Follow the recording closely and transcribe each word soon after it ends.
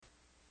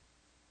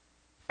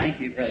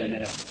Thank you, Brother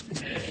Neville.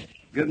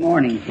 Good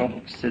morning,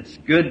 folks. It's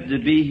good to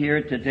be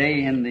here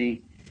today in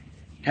the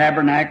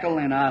tabernacle,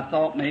 and I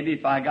thought maybe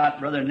if I got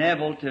Brother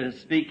Neville to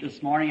speak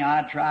this morning,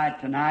 I'd try it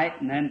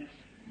tonight, and then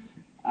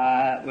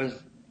I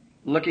was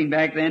looking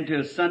back then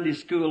to a Sunday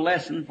school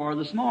lesson for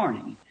this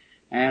morning.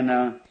 And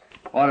the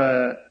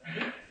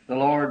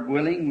Lord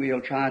willing,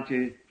 we'll try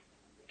to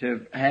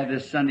have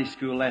this Sunday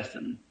school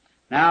lesson.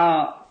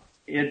 Now,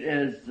 it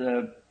has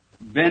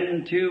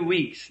been 2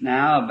 weeks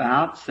now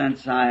about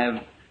since I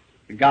have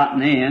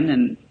gotten in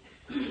and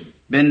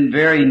been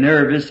very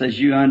nervous, as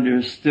you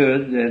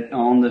understood, that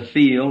on the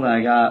field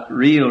I got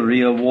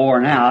real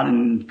worn out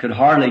and could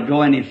hardly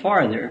go any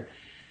farther.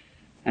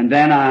 And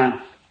then I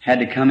had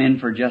to come in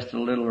for just a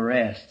little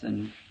rest.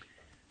 And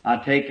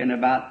I'd taken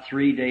about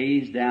 3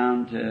 days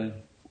down to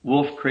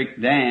Wolf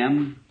Creek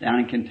Dam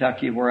down in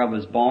Kentucky where I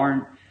was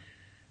born.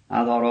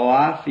 I thought,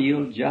 I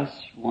feel just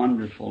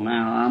wonderful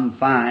now. I'm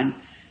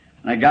fine.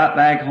 And I got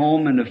back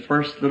home, and the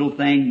first little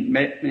thing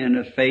met me in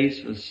the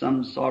face was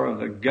some sort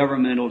of a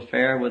governmental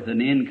affair with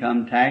an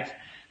income tax.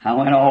 I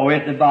went all the way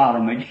at the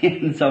bottom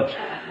again. So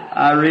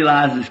I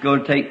realized it's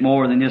going to take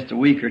more than just a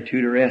week or two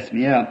to rest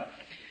me up.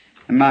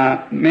 And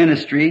my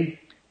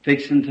ministry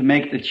fixing to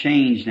make the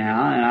change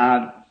now, and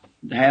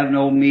I have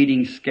no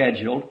meeting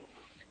scheduled.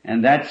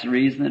 And that's the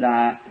reason that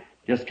I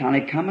just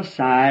kind of come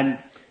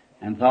aside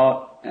and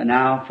thought,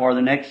 now for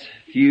the next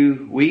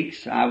few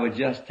weeks I would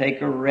just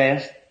take a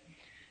rest,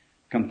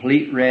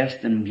 complete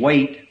rest, and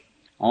wait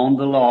on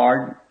the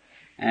Lord.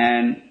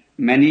 And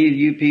many of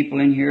you people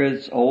in here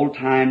as old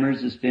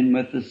timers that's been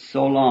with us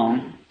so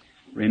long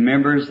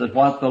remembers that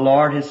what the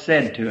Lord has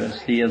said to us,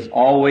 He has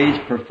always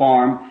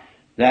performed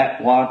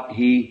that what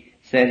He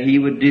said He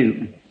would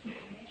do.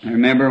 I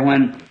remember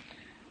when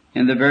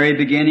in the very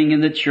beginning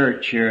in the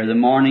church here, the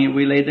morning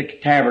we laid the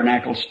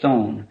tabernacle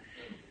stone,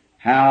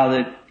 how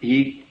that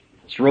He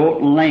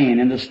wrote laying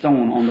in the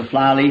stone on the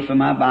flyleaf of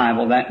my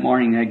Bible that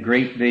morning, that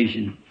great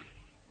vision.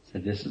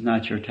 Said, "This is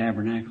not your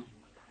tabernacle."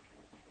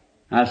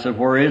 I said,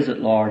 "Where is it,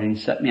 Lord?" And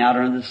He set me out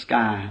under the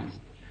skies.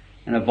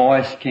 And a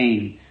voice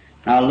came.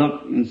 And I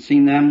looked and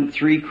seen them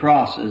 3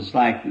 crosses,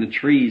 like the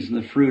trees and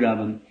the fruit of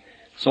them,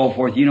 so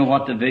forth. You know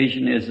what the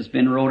vision is. It's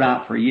been wrote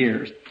out for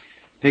years.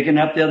 Picking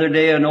up the other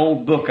day an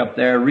old book up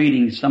there,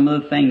 reading some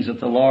of the things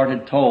that the Lord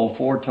had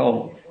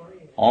foretold,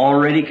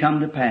 already come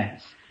to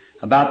pass.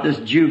 About this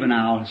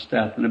juvenile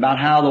stuff, and about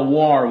how the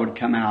war would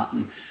come out,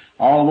 and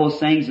all those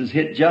things has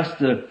hit just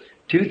the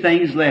 2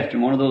 things left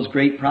in one of those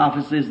great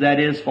prophecies, that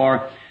is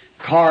for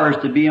cars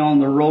to be on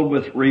the road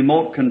with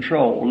remote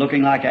control,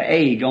 looking like an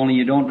egg, only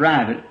you don't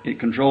drive it. It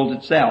controls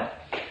itself.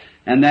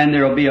 And then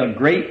there will be a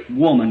great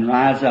woman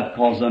rise up,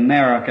 because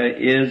America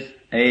is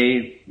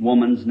a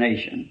woman's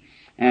nation.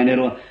 And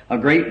a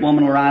great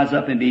woman will rise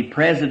up and be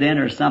president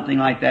or something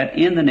like that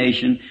in the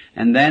nation,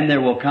 and then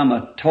there will come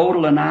a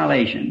total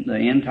annihilation. The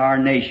entire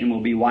nation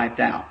will be wiped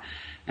out.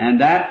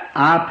 And that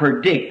I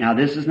predict. Now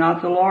this is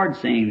not the Lord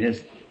saying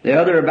this. The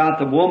other about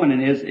the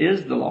woman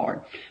is the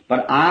Lord.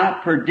 But I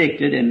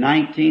predicted in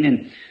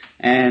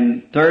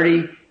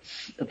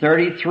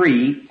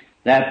 1933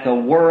 that the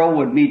world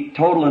would meet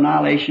total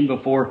annihilation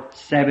before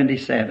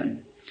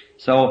 77.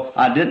 So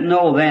I didn't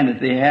know then that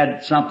they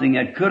had something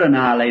that could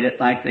annihilate it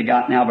like they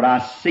got now, but I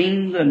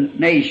seen the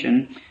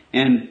nation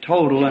in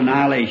total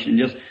annihilation,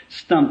 just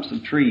stumps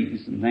of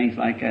trees and things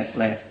like that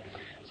left.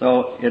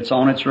 So it's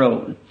on its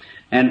road.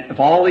 And if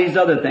all these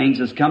other things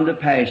has come to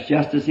pass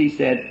just as He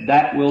said,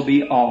 that will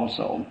be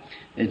also.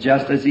 It's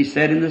just as He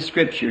said in the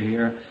Scripture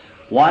here,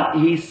 what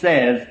He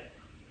says,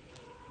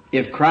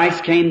 if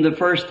Christ came the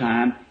first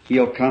time,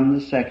 He'll come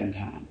the second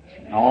time.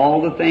 And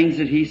all the things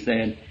that He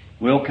said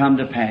will come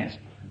to pass.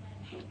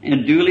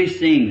 And duly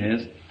seeing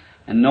this,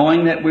 and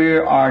knowing that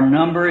our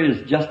number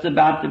is just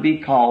about to be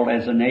called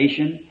as a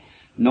nation,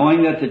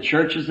 knowing that the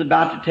church is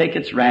about to take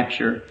its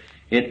rapture,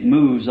 it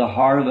moves the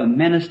heart of a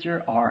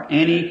minister or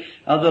any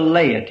of the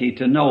laity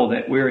to know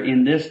that we're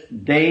in this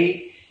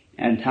day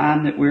and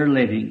time that we're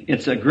living.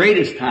 It's the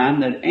greatest time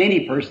that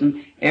any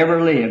person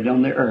ever lived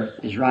on the earth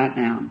is right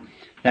now.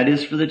 That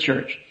is for the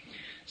church.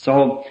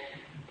 So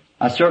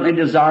I certainly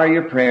desire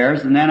your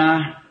prayers. And then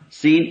I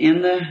seen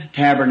in the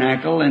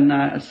tabernacle, and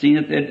I seen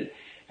that it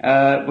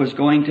was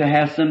going to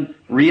have some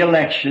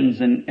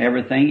re-elections and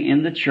everything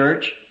in the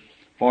church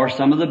for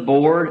some of the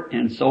board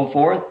and so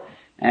forth.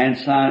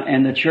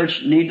 And the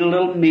church needed a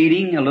little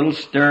meeting, a little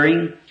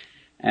stirring.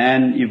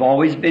 And you've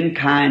always been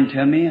kind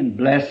to me and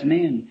blessed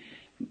me. And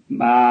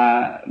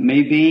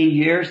me being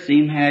here has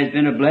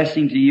been a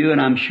blessing to you, and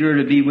I'm sure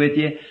to be with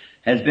you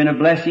has been a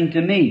blessing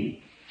to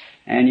me.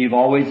 And you've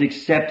always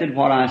accepted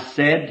what I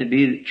said to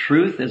be the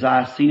truth as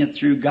I've seen it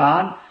through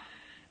God.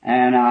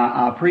 And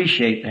I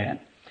appreciate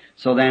that.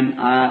 So then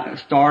I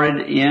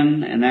started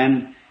in, and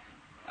then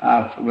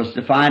was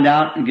to find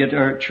out and get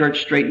our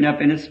church straightened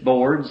up in its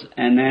boards,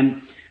 and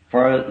then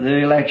for the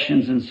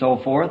elections and so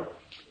forth.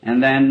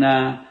 And then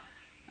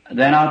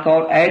then I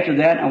thought after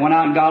that, I went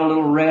out and got a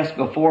little rest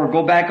before,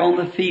 go back on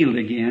the field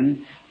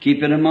again.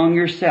 Keep it among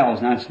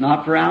yourselves. Now it's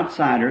not for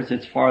outsiders,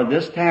 it's for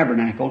this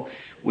tabernacle.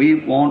 We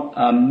want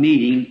a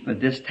meeting with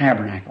this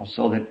tabernacle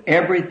so that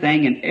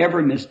everything and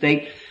every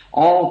mistake,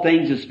 all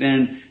things that's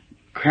been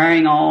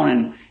carrying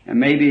on and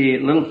maybe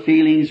little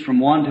feelings from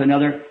one to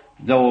another,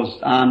 those,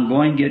 I'm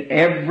going to get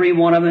every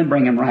one of them and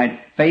bring them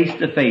right face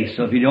to face.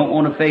 So if you don't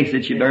want to face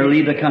it, you better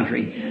leave the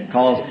country,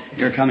 because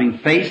you're coming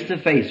face to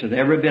face with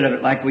every bit of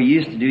it like we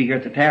used to do here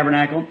at the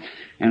tabernacle,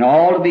 and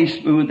all to be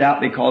smoothed out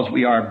because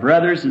we are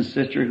brothers and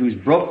sisters who's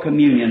broke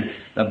communion,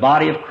 the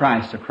body of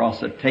Christ, across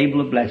the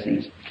table of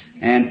blessings.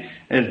 And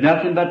there's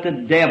nothing but the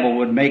devil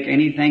would make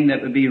anything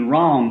that would be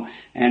wrong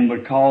and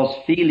would cause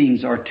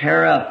feelings or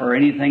tear up or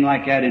anything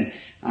like that. And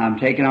I'm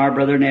taking our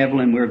brother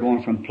Neville and we're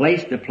going from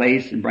place to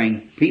place and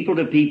bring people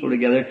to people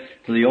together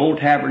till the old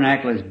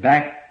tabernacle is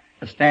back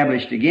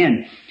established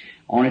again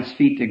on its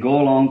feet to go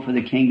along for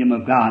the kingdom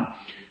of God.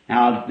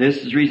 Now, this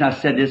is the reason I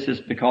said this is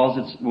because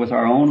it's with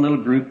our own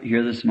little group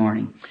here this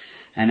morning.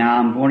 And now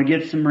I'm going to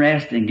get some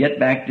rest and get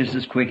back just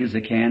as quick as I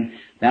can.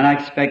 Then I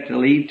expect to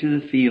leave to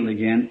the field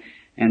again.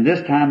 And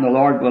this time, the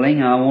Lord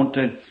willing, I want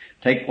to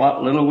take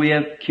what little we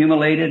have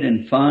accumulated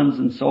in funds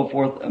and so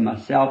forth of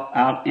myself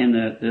out in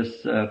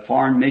this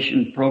foreign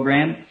mission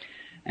program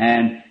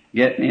and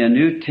get me a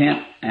new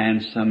tent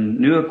and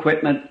some new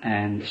equipment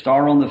and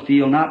start on the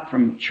field, not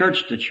from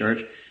church to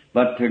church,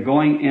 but to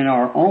going in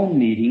our own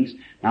meetings.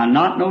 Now,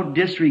 not no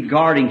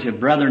disregarding to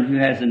brethren who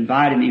has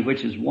invited me,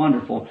 which is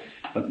wonderful,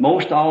 but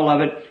most all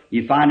of it,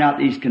 you find out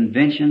these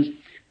conventions,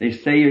 they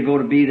say you're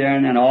going to be there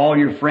and then all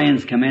your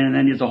friends come in and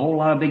then there's a whole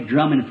lot of big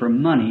drumming for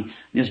money.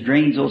 Just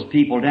drains those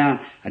people down.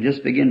 I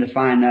just begin to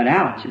find that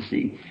out, you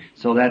see.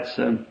 So that's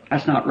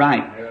not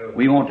right.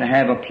 We want to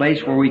have a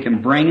place where we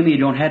can bring them. You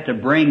don't have to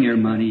bring your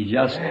money.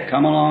 Just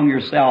come along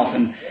yourself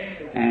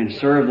and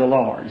serve the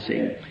Lord,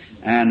 see.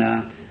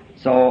 And,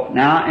 so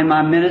now in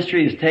my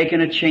ministry is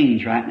taking a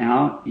change right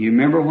now. You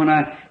remember when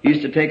I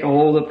used to take a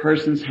hold of the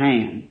person's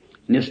hand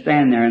and just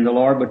stand there and the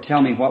Lord would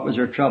tell me what was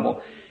their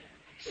trouble.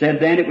 Said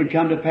then it would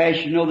come to pass,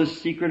 you know the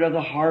secret of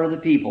the heart of the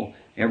people.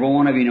 Every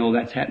one of you know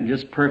that's happened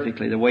just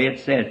perfectly, the way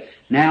it said.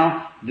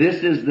 Now,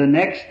 this is the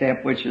next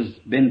step which has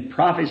been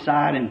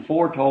prophesied and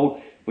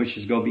foretold, which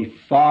is going to be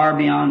far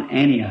beyond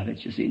any of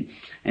it, you see.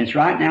 And it's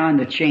right now in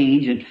the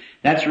change, and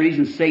that's the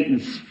reason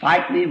Satan's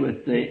fighting me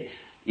with the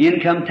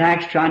income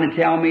tax, trying to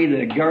tell me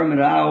the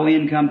government I owe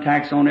income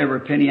tax on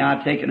every penny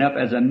I've taken up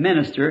as a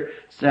minister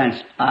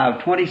since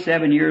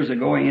 27 years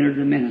ago I entered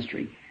the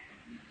ministry.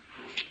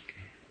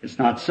 It's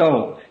not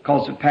so,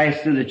 because it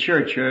passed through the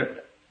church.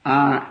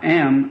 I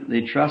am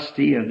the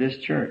trustee of this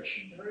church.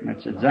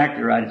 That's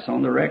exactly right. It's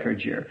on the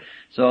records here.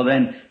 So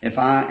then, if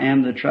I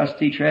am the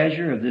trustee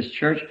treasurer of this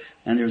church,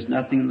 then there's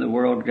nothing in the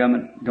world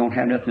government don't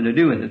have nothing to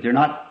do with it. They're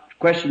not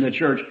questioning the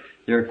church.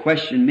 They're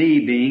questioning me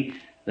being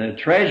the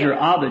treasurer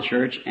of the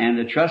church, and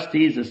the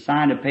trustees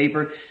assigned a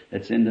paper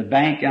that's in the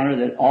bank under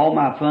that all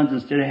my funds,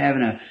 instead of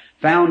having a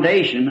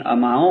foundation of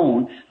my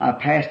own, I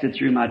passed it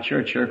through my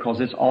church here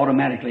because it's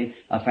automatically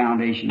a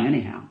foundation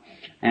anyhow.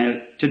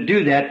 And to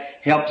do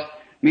that helps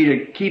me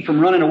to keep from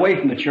running away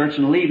from the church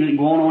and leaving it and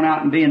going on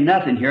out and being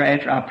nothing here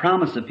after I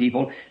promised the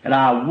people that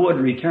I would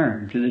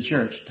return to the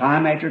church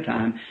time after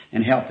time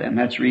and help them.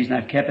 That's the reason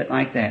I've kept it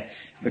like that,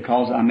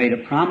 because I made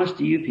a promise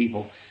to you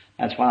people.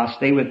 That's why I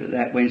stay with it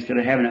that way instead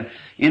of having an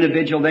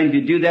individual. Then if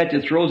you do that,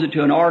 it throws it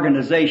to an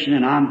organization,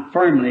 and I'm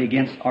firmly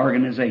against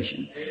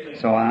organization.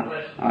 So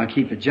I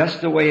keep it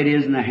just the way it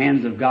is in the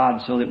hands of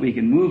God so that we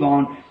can move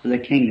on to the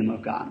kingdom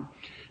of God.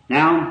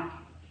 Now,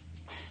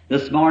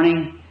 this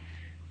morning,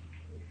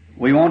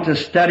 we want to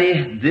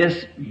study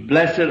this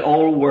blessed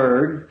old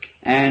word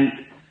and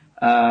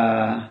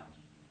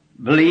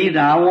believe.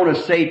 Now, I want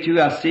to say too,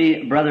 I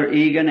see Brother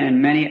Egan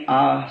and many,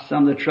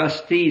 some of the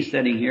trustees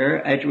sitting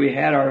here after we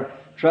had our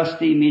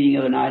trustee meeting the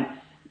other night.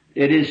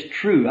 It is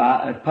true,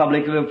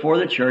 publicly before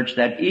the church,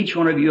 that each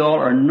one of you all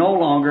are no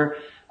longer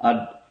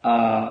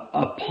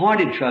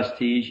appointed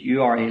trustees.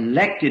 You are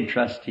elected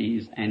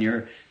trustees, and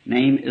your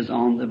name is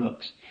on the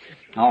books.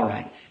 All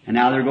right. And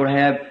now they're going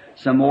to have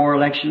some more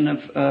election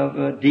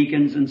of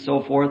deacons and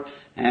so forth,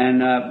 and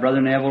Brother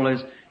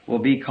Neville will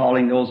be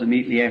calling those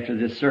immediately after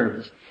this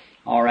service.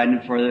 All right,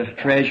 and for the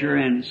treasurer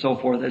and so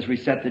forth, as we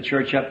set the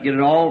church up, get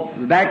it all,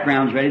 the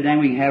backgrounds ready, then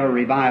we can have a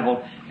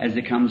revival as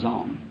it comes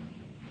on.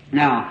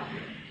 Now,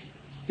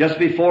 just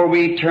before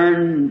we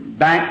turn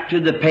back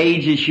to the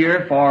pages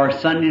here for our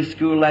Sunday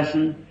school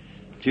lesson,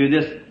 to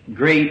this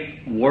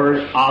great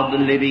Word of the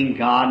living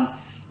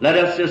God, let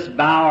us just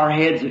bow our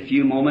heads a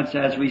few moments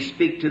as we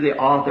speak to the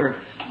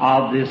author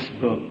of this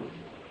book.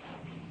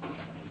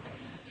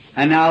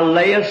 And now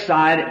lay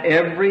aside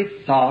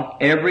every thought,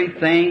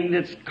 everything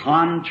that's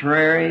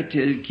contrary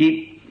to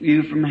keep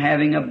you from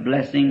having a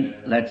blessing.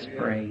 Let's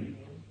pray.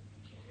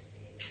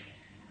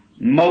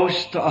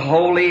 Most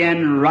holy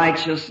and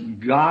righteous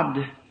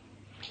God,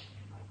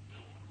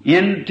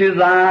 into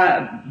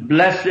thy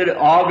blessed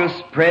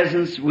august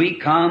presence we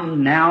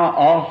come now,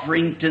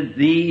 offering to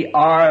thee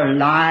our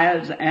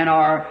lives and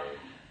our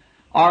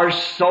our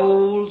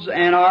souls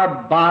and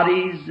our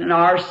bodies and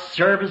our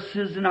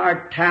services and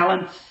our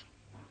talents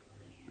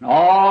and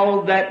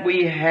all that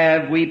we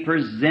have, we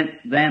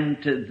present them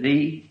to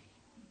Thee.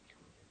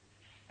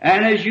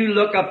 And as You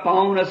look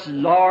upon us,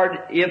 Lord,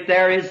 if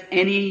there is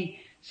any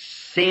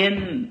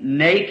sin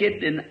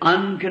naked and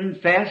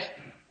unconfessed,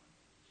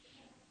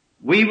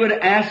 we would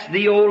ask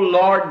Thee, O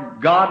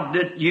Lord God,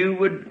 that You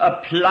would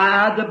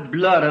apply the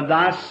blood of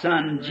Thy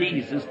Son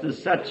Jesus to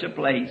such a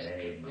place.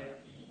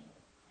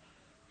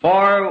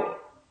 For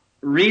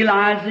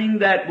realizing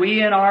that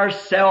we in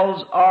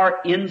ourselves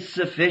are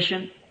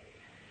insufficient,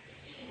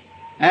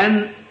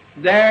 and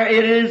there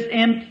it is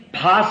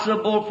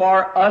impossible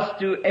for us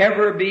to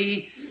ever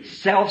be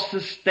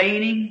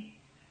self-sustaining,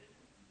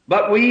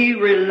 but we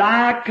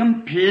rely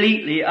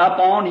completely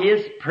upon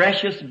His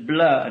precious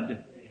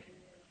blood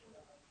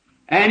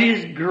and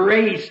His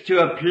grace to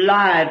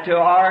apply to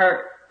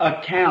our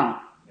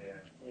account,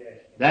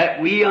 that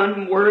we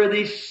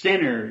unworthy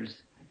sinners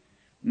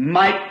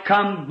might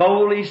come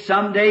boldly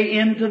someday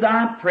into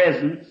Thy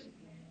presence,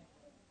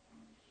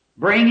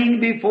 bringing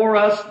before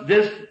us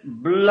this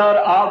blood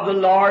of the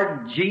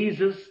Lord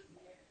Jesus,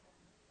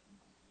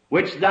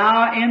 which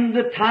Thou in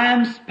the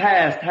times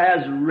past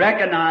hast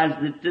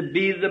recognized it to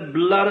be the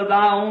blood of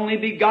Thy only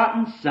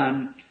begotten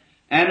Son,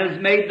 and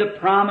has made the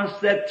promise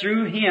that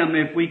through Him,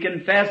 if we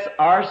confess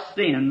our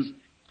sins,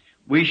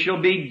 we shall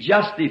be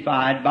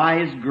justified by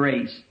His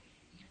grace.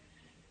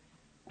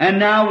 And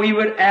now we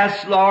would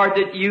ask, Lord,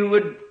 that You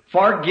would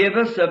forgive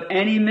us of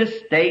any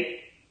mistake,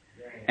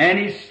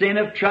 any sin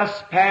of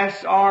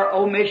trespass or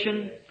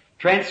omission,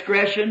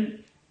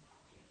 transgression,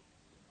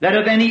 that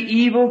of any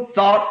evil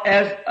thought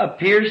as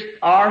pierced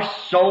our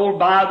soul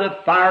by the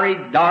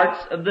fiery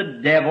darts of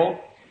the devil,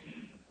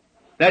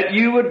 that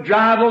You would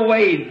drive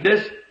away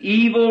this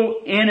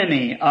evil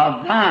enemy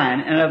of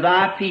Thine and of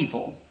Thy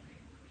people.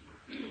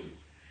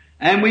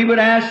 And we would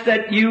ask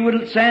that You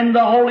would send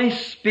the Holy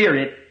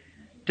Spirit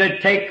to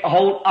take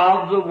hold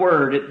of the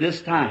Word at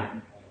this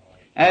time,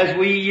 as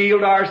we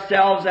yield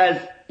ourselves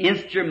as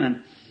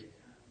instruments,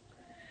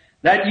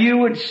 that You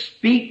would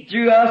speak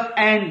through us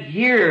and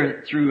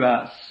hear through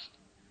us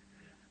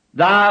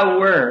Thy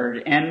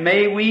Word, and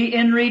may we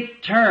in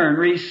return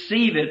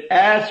receive it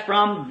as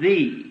from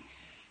Thee,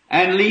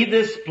 and leave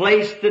this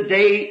place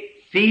today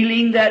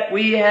feeling that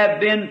we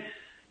have been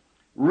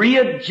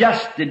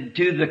readjusted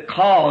to the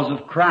cause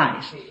of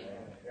Christ,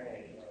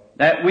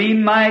 that we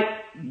might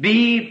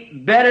be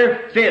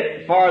better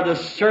fit for the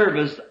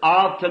service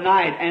of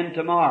tonight and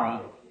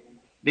tomorrow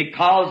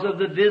because of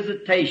the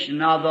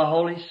visitation of the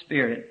Holy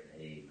Spirit.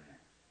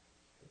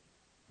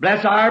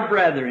 Bless our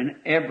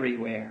brethren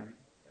everywhere,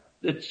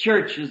 the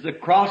churches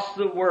across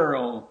the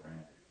world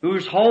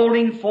who's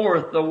holding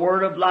forth the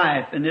word of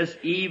life in this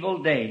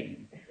evil day.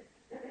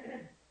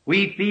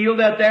 We feel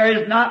that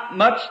there is not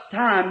much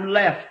time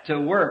left to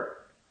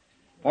work,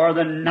 for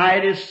the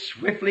night is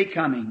swiftly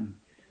coming.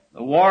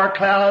 The war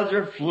clouds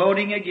are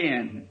floating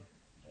again.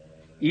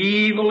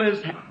 Evil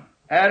is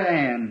at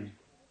hand.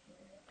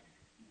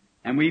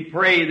 And we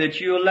pray that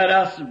You'll let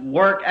us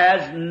work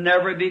as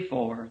never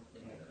before.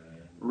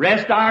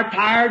 Rest our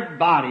tired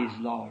bodies,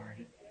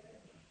 Lord,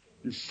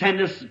 and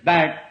send us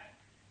back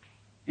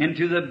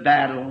into the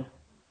battle.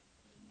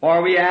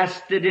 For we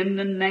asked it in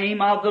the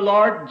name of the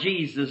Lord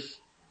Jesus,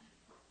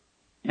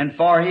 and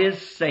for His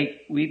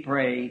sake we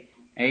pray.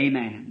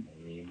 Amen.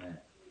 Amen.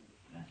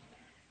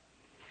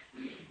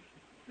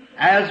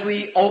 As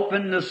we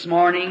open this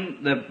morning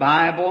the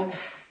Bible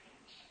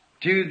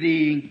to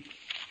the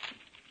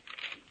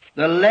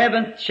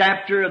 11th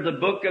chapter of the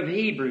book of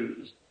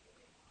Hebrews,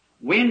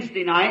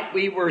 Wednesday night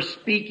we were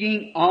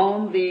speaking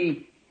on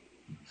the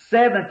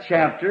 7th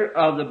chapter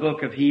of the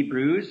book of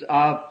Hebrews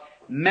of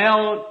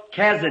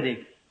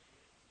Melchizedek,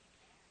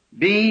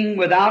 being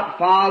without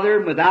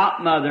father,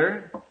 without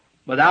mother,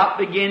 without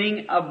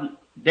beginning of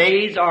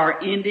days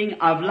or ending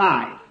of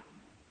life.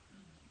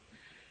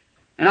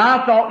 And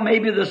I thought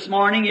maybe this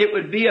morning it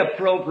would be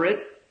appropriate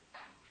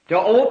to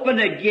open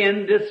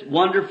again this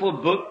wonderful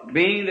book,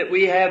 being that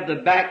we have the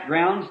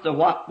backgrounds to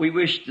what we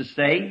wish to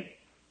say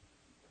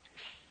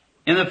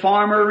in the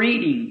former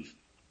readings.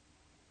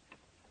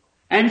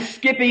 And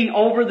skipping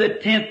over the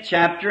 10th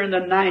chapter and the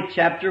 9th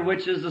chapter,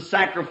 which is the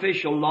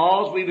sacrificial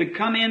laws, we would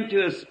come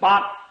into a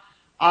spot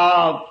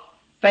of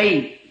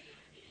faith.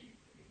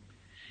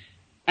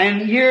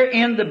 And here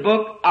in the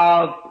book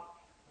of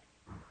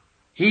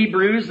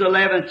Hebrews, the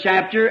 11th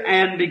chapter,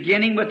 and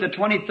beginning with the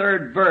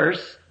 23rd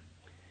verse,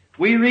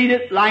 we read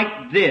it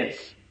like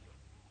this.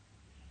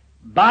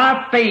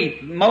 By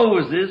faith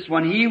Moses,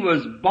 when he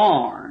was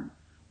born,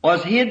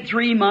 was hid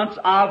 3 months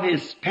of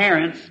his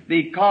parents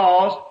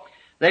because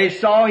they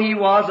saw he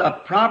was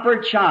a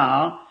proper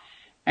child,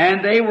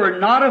 and they were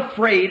not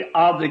afraid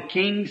of the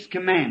king's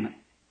commandment.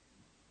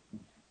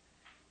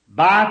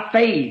 By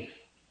faith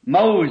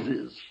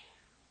Moses,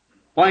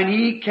 when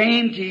he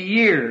came to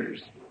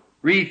years,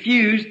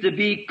 refused to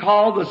be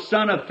called the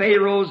son of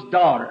Pharaoh's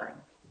daughter,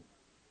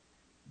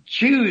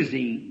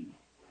 choosing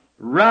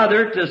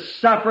rather to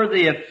suffer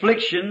the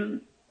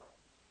affliction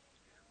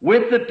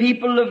with the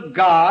people of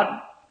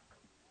God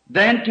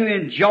than to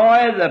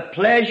enjoy the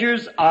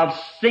pleasures of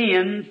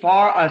sin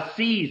for a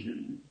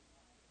season,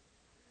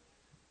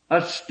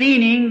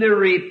 esteeming the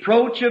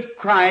reproach of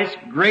Christ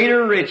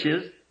greater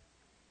riches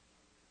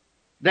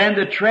than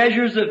the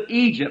treasures of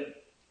Egypt,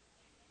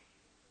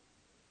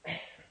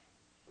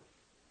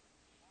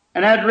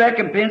 and had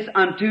recompense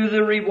unto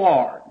the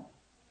reward.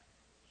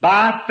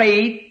 By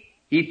faith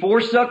he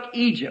forsook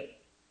Egypt,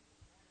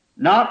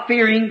 not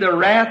fearing the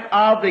wrath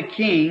of the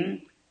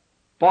king,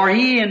 for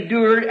he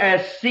endured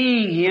as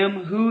seeing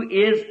him who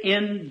is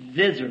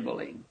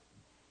invisibly.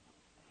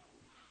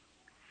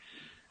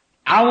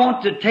 I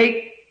want to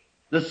take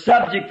the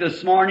subject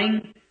this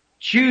morning,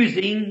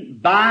 choosing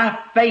by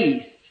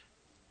faith.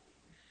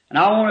 And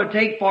I want to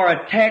take for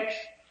a text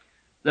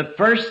the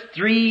first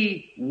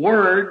three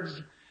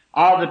words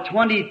of the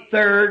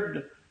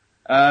 23rd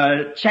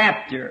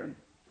chapter.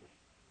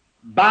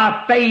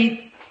 By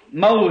faith,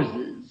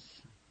 Moses.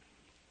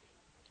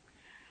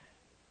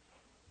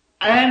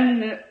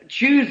 And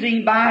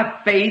choosing by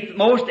faith,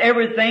 most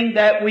everything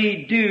that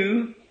we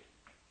do,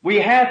 we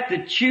have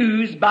to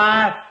choose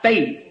by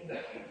faith.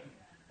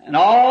 And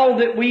all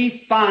that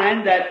we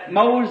find that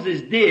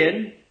Moses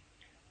did,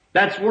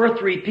 that's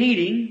worth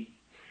repeating,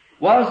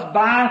 was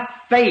by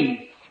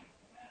faith.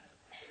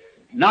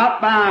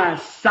 Not by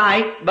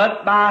sight,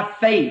 but by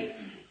faith.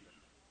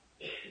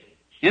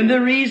 And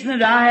the reason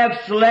that I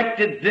have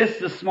selected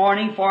this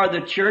morning for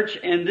the church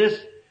in this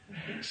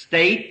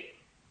state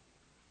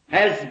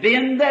has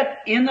been that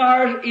in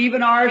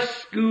even our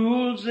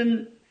schools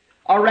and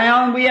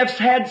around we have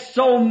had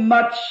so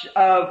much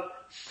of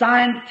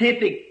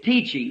scientific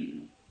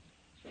teaching.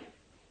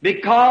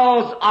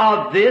 Because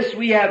of this,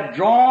 we have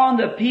drawn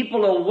the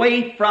people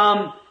away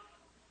from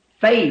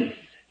faith.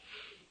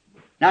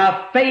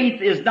 Now,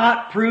 faith is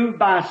not proved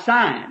by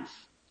science.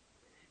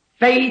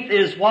 Faith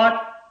is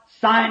what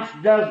science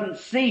doesn't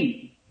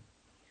see.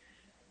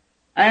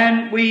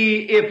 And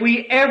if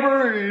we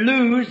ever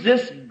lose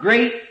this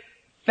great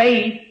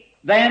faith,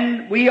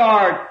 then we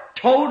are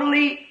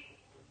totally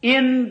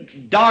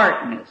in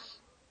darkness.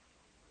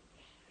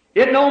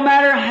 It no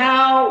matter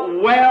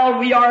how well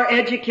we are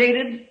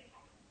educated,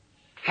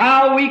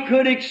 how we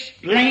could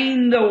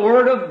explain the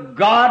Word of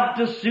God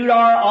to suit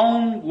our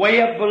own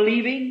way of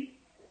believing,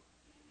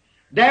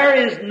 there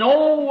is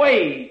no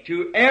way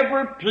to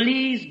ever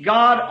please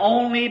God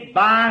only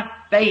by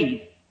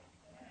faith.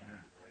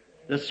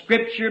 The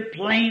Scripture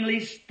plainly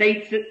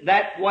states it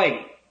that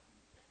way.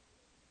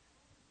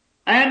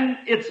 And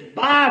it's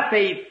by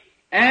faith,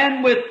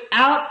 and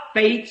without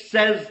faith,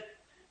 says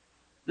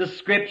the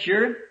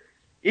Scripture,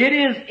 it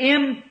is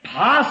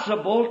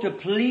impossible to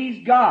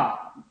please God.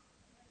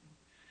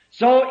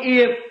 So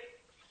if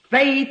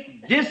faith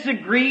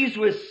disagrees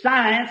with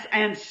science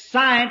and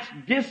science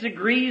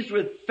disagrees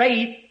with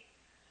faith,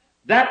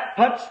 that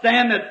puts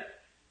them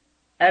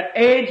at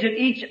edge at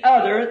each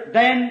other,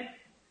 then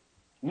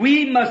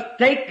we must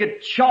take a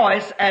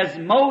choice as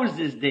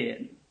Moses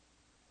did.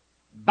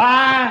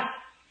 By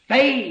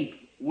faith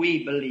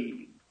we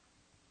believe.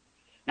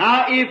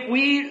 Now if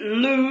we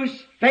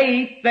lose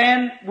faith,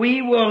 then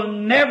we will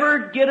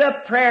never get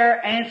a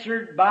prayer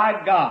answered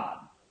by God.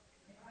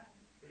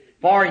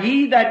 For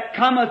he that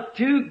cometh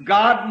to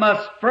God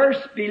must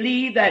first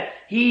believe that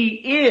he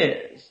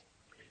is,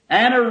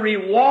 and a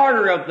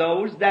rewarder of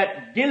those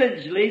that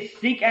diligently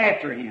seek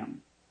after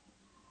him.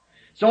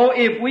 So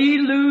if we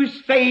lose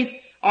faith,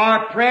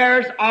 our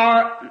prayers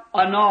are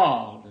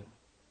annulled.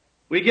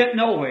 We get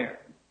nowhere.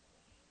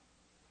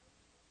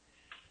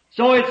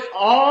 So it's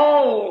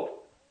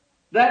all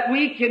that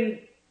we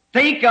can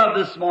think of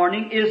this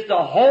morning is to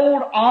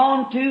hold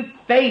on to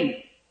faith.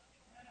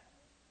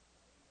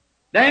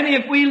 Then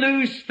if we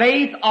lose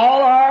faith,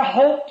 all our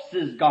hopes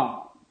is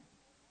gone.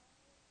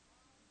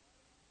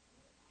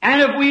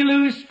 And if we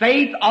lose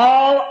faith,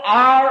 all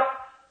our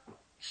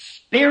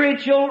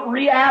spiritual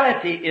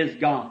reality is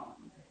gone.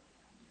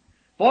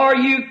 For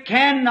you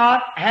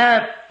cannot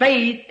have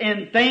faith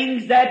in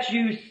things that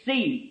you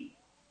see.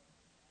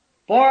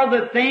 For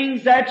the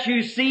things that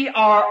you see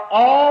are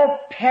all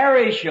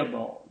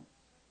perishable.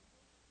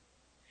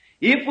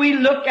 If we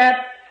look at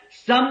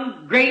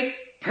some great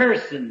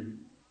person,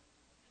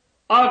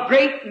 a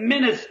great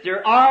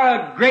minister, or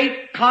a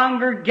great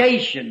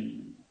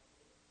congregation,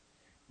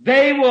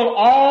 they will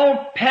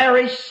all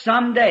perish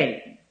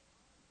someday.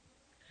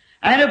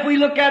 And if we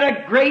look at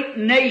a great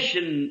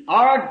nation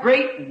or a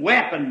great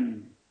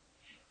weapon,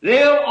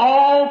 they'll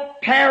all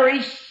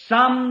perish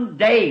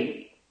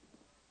someday.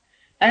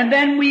 And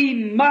then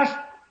we must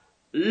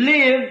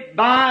live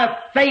by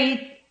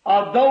faith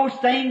of those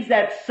things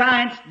that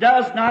science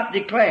does not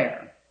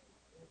declare.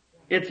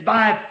 It's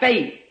by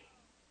faith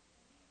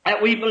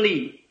that we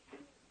believe.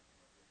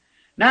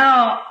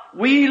 Now,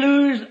 we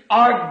lose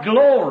our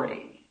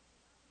glory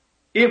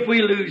if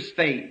we lose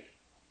faith.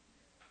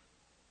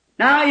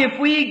 Now, if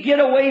we get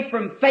away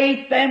from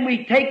faith, then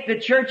we take the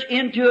church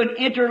into an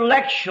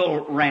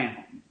intellectual realm.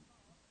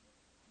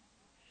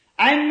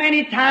 And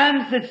many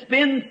times it's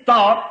been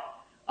thought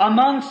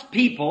amongst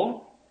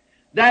people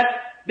that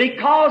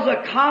because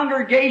a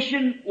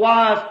congregation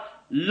was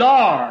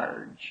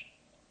large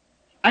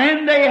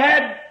and they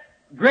had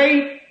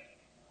great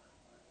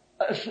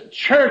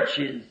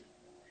churches,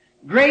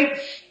 great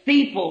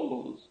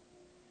steeples,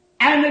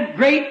 and a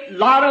great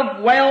lot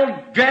of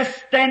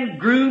well-dressed and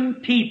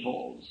groomed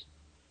peoples,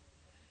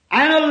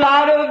 and a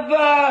lot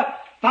of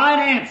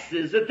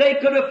finances that they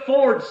could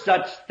afford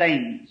such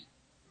things.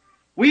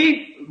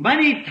 We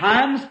many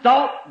times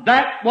thought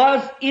that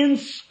was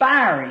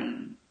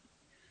inspiring,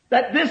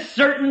 that this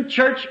certain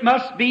church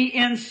must be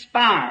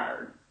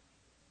inspired.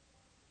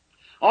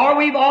 Or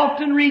we've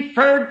often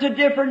referred to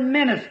different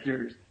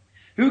ministers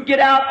who get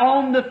out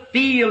on the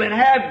field and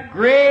have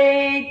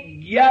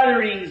great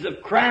gatherings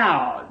of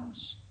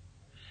crowds.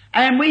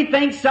 And we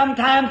think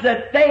sometimes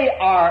that they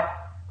are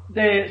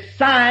the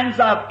signs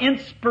of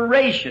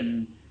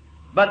inspiration,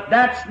 but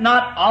that's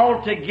not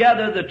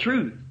altogether the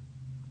truth.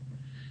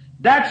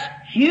 That's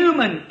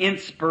human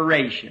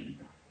inspiration.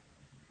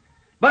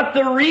 But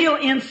the real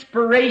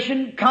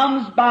inspiration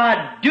comes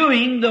by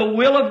doing the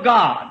will of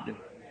God.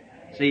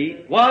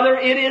 See, whether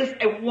it is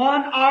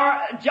one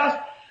or just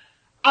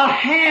a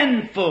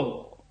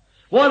handful,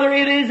 whether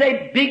it is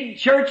a big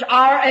church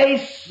or a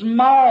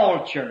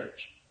small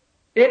church,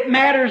 it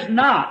matters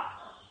not.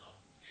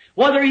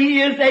 Whether he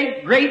is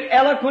a great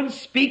eloquent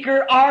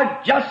speaker or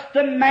just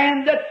a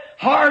man that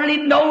hardly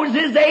knows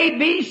his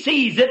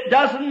ABCs, it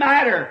doesn't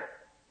matter.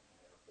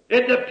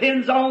 It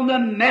depends on the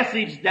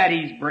message that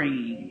he's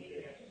bringing.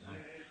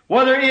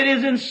 Whether it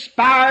is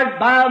inspired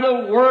by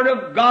the Word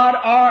of God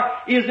or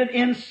is it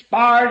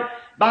inspired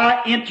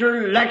by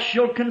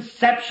intellectual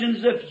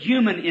conceptions of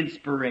human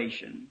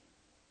inspiration.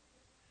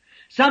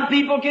 Some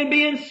people can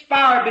be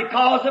inspired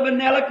because of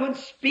an eloquent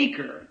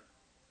speaker.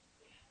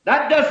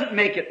 That doesn't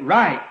make it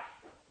right.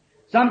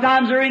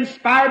 Sometimes they're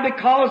inspired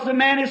because the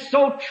man is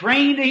so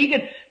trained that he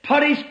can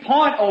put his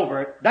point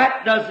over it.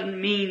 That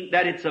doesn't mean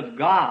that it's of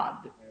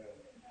God.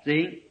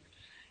 See?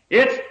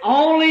 It's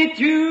only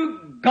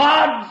through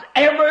God's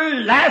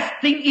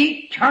everlasting,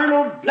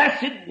 eternal,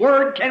 blessed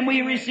Word can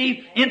we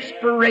receive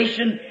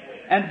inspiration,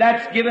 and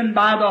that's given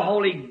by the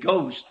Holy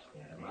Ghost.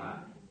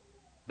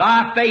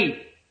 By faith,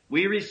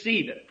 we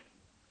receive it.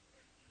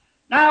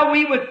 Now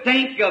we would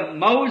think of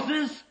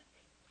Moses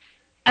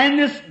and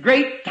this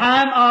great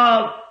time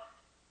of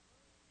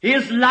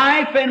his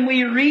life, and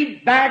we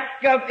read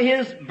back of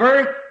his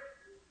birth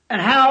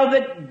and how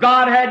that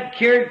God had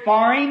cared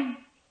for him.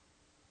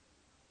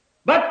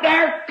 But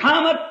there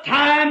come a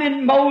time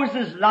in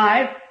Moses'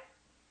 life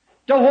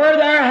to where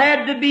there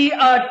had to be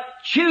a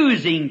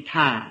choosing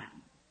time.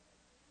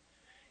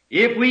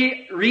 If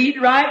we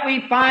read right,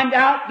 we find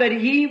out that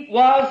he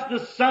was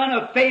the son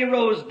of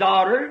Pharaoh's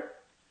daughter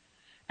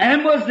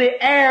and was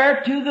the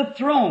heir to the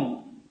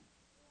throne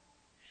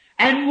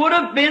and would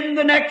have been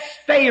the next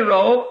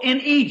Pharaoh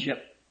in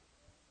Egypt.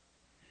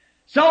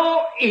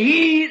 So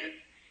he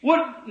would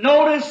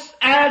notice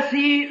as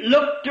he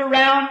looked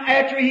around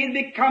after he'd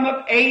become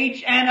of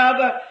age and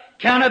of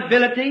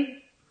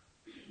accountability,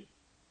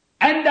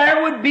 and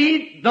there would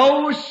be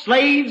those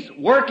slaves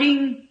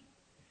working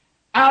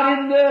out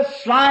in the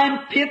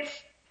slime pits,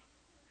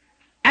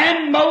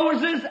 and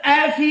Moses,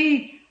 as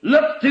he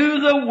looked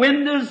through the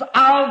windows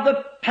of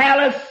the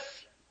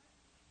palace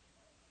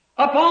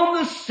upon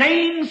the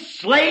same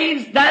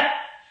slaves that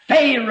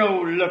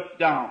Pharaoh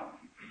looked on.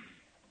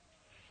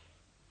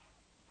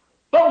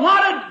 But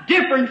what a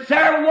difference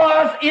there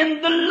was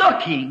in the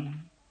looking.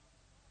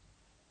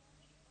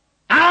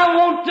 I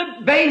want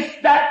to base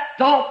that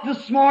thought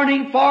this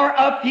morning for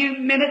a few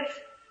minutes,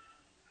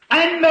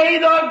 and may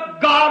the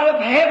God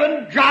of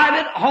heaven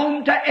drive it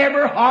home to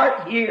every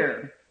heart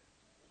here.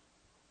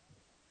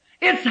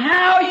 It's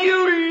how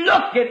you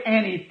look at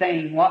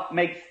anything what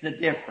makes the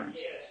difference.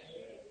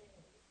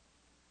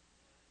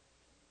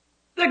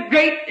 The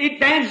great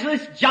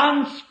evangelist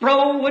John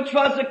Sproul, which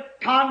was a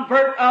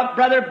convert of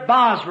Brother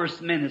Bosworth's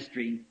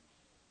ministry,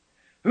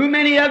 who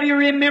many of you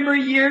remember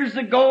years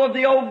ago of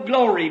the old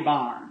Glory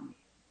Barn.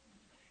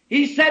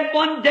 He said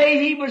one day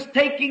he was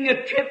taking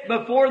a trip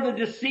before the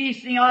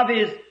deceasing of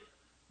his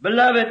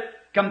beloved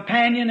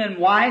companion and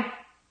wife.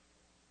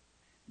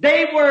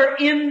 They were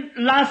in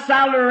La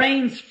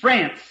Salle-Lorraine,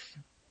 France.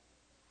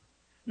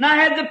 And I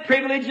had the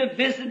privilege of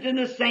visiting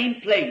the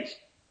same place.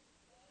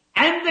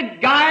 And the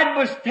guide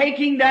was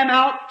taking them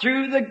out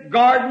through the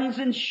gardens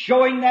and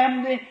showing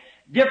them the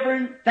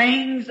different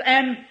things,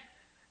 and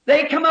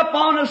they come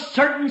upon a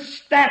certain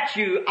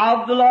statue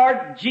of the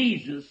Lord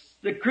Jesus,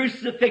 the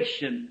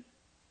crucifixion.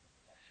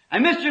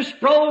 And Mr.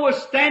 Sproul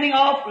was standing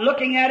off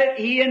looking at it,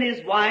 he and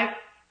his wife,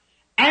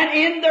 and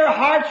in their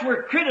hearts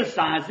were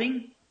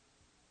criticizing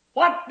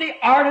what the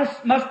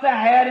artist must have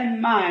had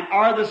in mind,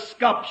 or the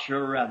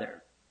sculpture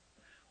rather,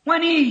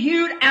 when he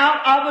hewed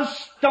out of a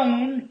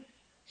stone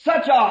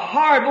such a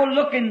horrible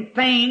looking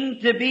thing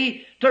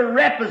to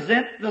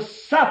represent the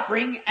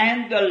suffering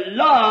and the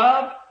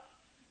love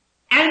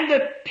and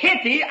the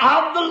pity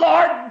of the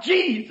Lord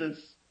Jesus.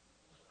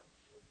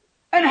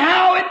 And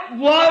how it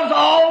was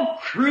all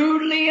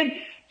crudely and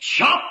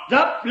chopped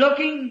up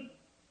looking.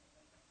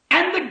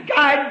 And the guy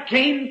bride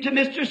came to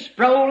Mr.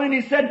 Sproul and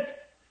he said,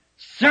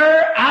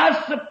 "Sir,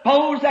 I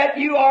suppose that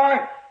you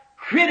are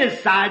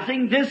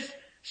criticizing this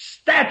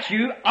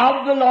statue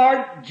of the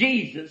Lord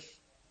Jesus."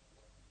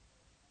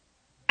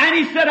 And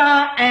he said,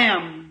 "I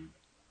am."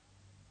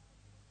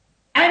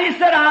 And he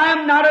said,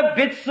 "I'm not a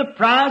bit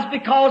surprised,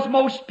 because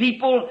most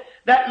people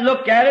that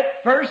look at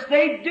it first,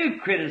 they do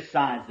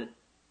criticize it."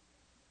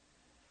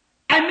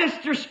 And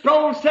Mr.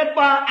 Sproul said,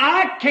 "Well,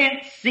 I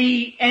can't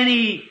see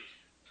any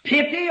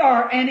pity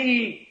or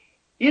any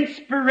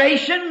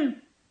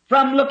inspiration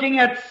from looking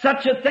at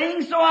such a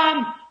thing, so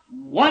I'm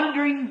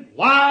wondering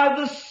why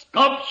the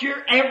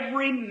sculpture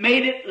ever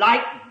made it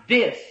like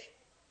this."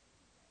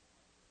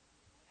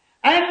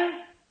 And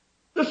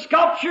the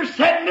sculptor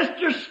said,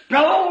 "Mr.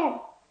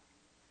 Sproul,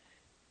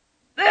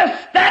 the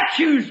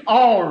statue's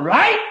all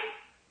right."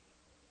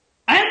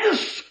 And the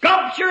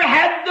sculptor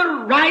had the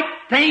right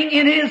thing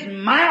in his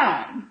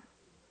mind.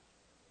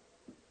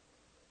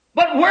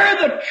 But where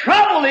the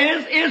trouble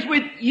is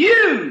with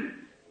you.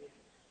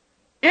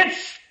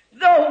 It's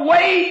the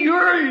way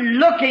you're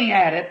looking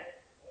at it.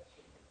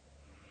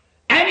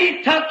 And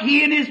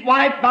he and his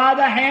wife by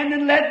the hand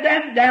and led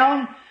them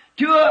down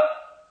to an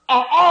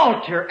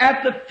altar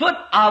at the foot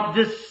of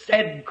this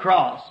said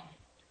cross.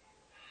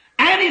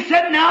 And he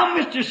said, "Now,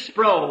 Mr.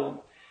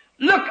 Sproul,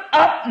 look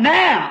up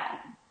now."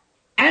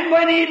 And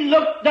when he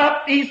looked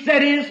up, he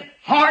said his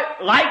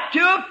heart like to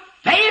have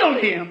failed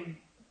him.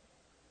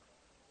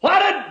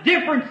 What a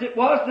difference it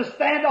was to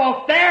stand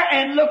off there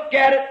and look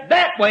at it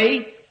that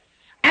way,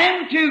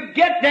 and to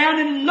get down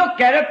and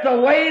look at it the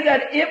way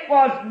that it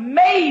was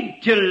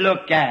made to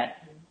look at.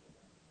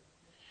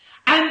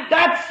 And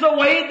that's the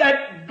way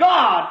that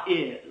God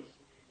is.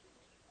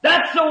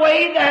 That's the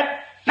way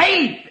that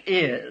faith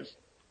is.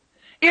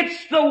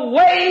 It's the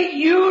way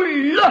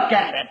you look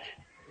at it.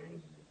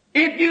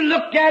 If you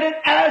look at it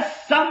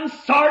as some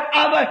sort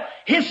of a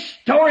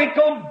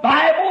historical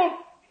Bible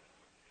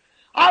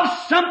of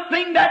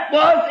something that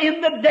was in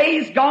the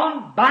days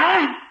gone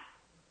by,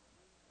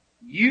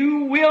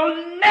 you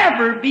will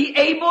never be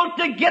able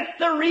to get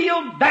the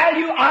real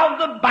value of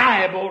the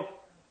Bible.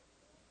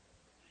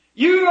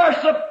 You are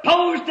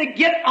supposed to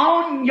get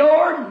on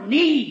your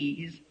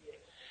knees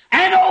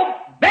and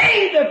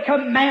obey the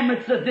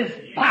commandments of this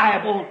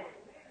Bible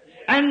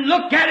and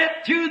look at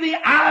it through the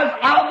eyes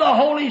of the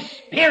Holy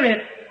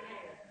Spirit.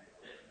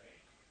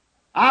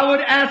 I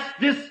would ask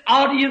this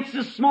audience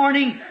this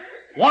morning,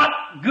 what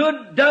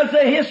good does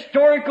a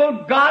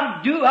historical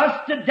God do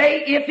us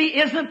today if He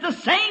isn't the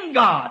same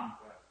God?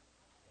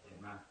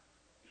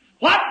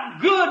 What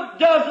good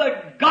does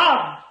a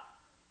God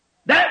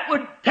that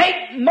would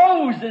take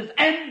Moses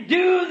and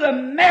do the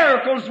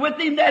miracles with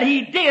him that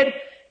He did,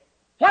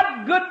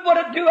 what good would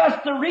it do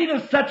us to read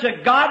of such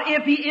a God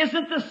if He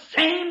isn't the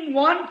same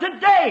one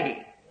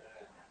today?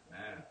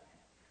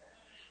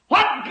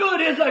 What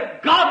good is a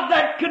God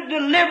that could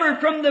deliver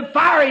from the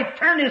fiery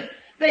furnace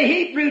the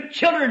Hebrew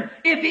children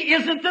if He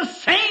isn't the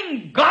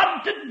same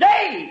God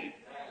today?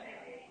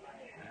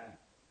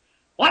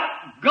 What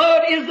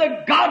good is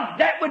a God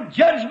that would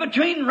judge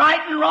between right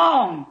and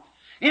wrong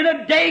in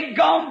a day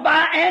gone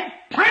by and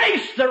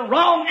punish the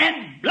wrong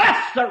and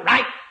bless the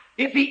right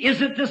if He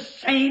isn't the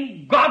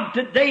same God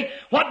today?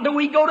 What do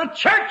we go to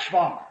church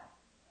for?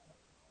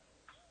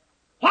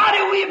 Why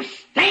do we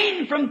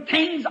abstain from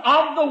things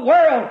of the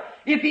world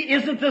if He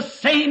isn't the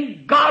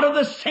same God of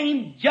the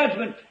same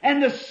judgment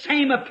and the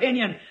same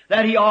opinion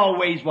that He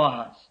always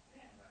was?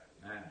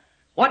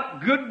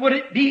 What good would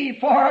it be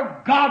for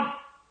a God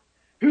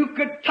who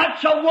could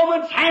touch a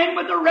woman's hand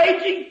with a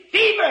raging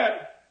fever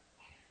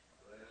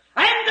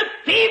and the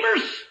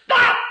fever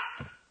stop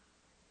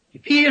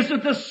if He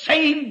isn't the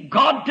same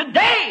God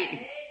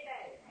today?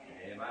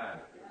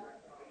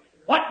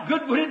 What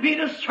good would it be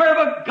to serve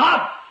a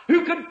God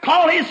who could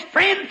call His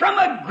friend from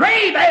a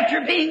grave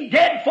after being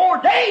dead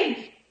 4 days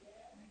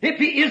if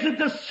He isn't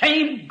the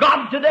same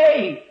God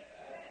today?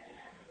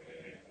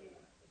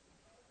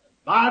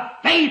 By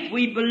faith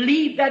we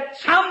believe that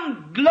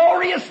some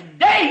glorious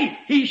day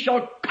He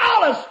shall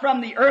call us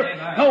from the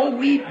earth, though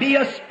we be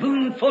a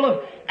spoonful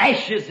of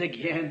ashes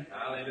again.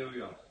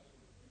 Hallelujah.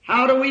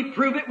 How do we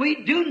prove it?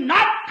 We do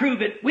not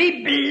prove it.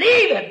 We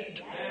believe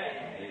it.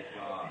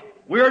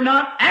 We're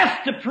not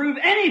asked to prove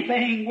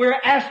anything. We're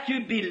asked to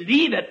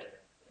believe it.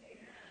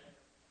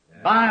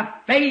 By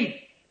faith,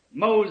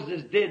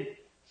 Moses did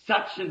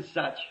such and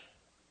such.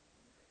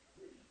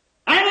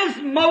 And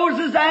as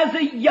Moses, as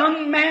a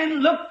young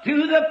man, looked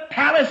through the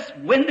palace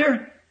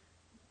window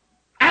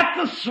at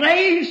the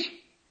slaves,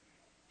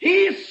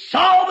 he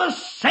saw the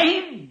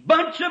same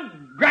bunch of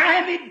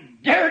grimy,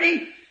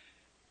 dirty,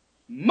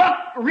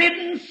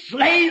 muck-ridden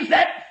slaves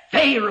that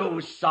Pharaoh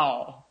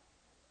saw.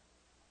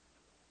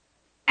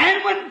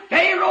 And when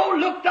Pharaoh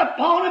looked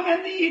upon him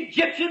and the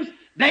Egyptians,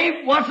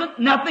 they wasn't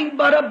nothing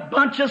but a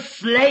bunch of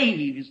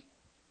slaves.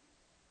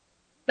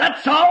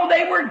 That's all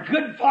they were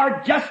good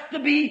for, just to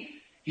be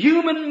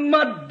human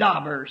mud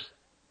daubers,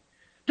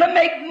 to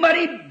make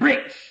muddy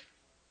bricks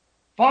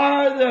for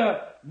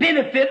the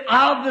benefit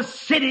of the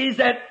cities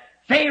that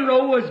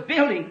Pharaoh was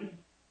building.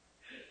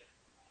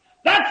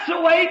 That's the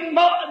way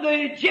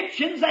the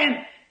Egyptians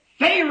and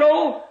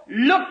Pharaoh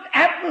looked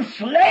at the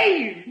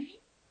slaves.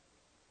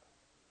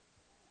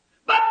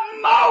 But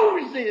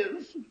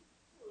Moses,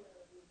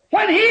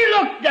 when he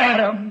looked at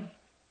them,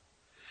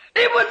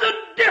 it was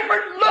a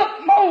different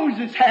look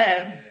Moses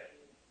had.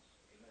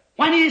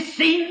 When he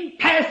seen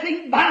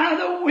passing by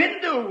the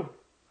window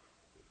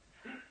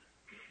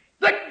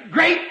the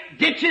great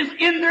ditches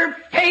in their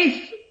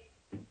face,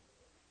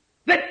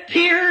 the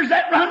tears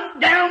that run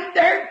down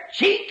their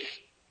cheeks,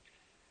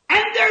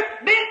 and their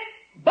bent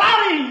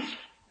bodies,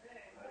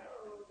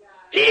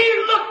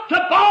 he looked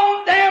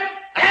upon them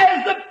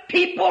as the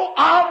people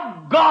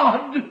of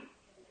God.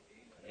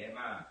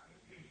 Amen.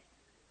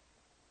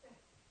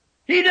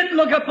 He didn't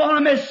look upon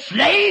them as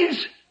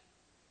slaves.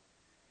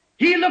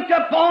 He looked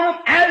upon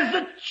them as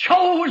the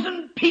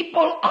chosen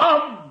people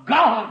of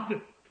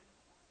God.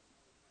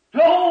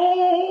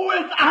 Oh,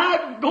 as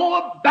I go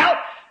about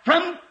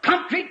from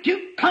country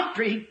to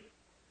country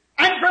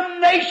and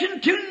from nation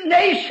to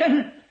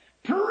nation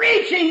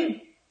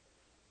preaching,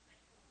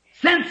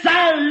 since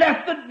I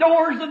left the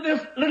doors of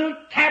this little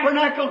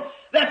tabernacle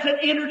that's an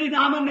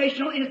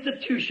interdenominational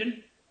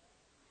institution,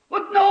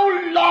 with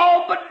no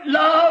law but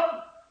love,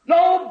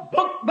 no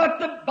book but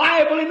the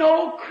Bible, and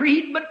no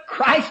creed but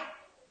Christ,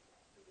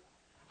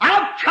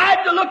 I've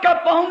tried to look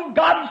upon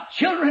God's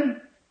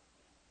children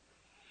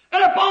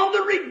and upon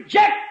the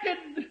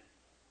rejected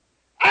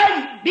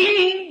as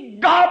being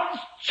God's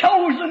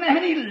chosen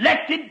and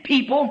elected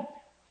people.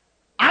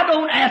 I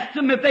don't ask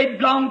them if they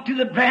belong to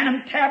the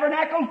Branham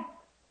Tabernacle.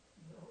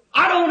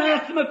 I don't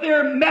ask them if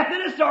they're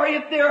Methodists or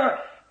if they're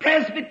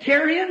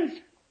Presbyterians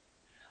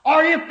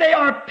or if they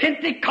are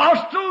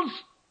Pentecostals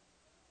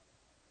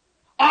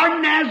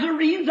or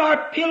Nazarenes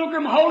or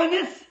Pilgrim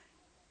Holiness.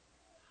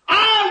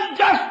 I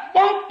just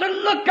want to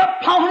look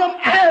upon them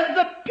as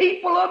the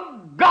people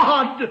of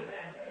God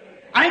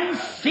and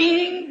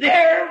seeing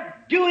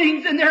their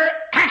doings and their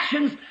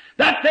actions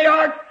that they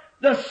are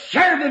the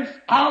servants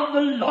of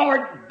the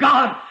Lord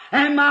God,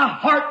 and my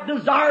heart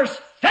desires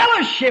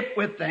fellowship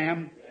with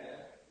them.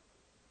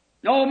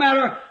 No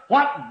matter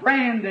what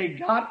brand they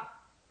got,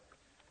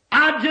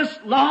 I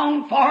just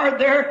long for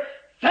their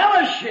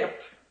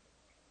fellowship.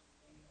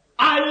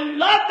 I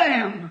love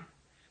them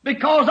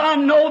because I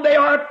know they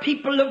are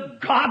people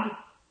of God.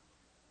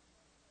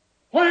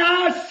 When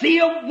I see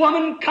a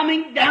woman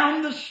coming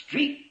down the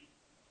street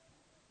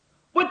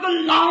with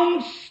a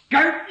long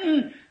skirt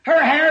and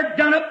her hair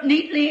done up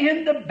neatly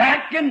in the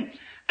back and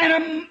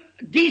a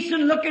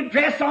decent looking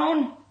dress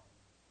on,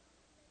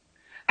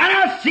 and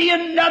I see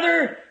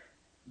another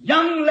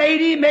young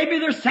lady, maybe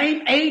the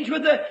same age,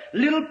 with a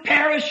little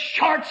pair of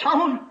shorts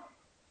on,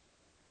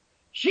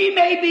 she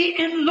may be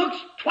in looks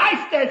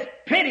twice as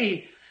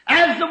pretty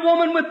as the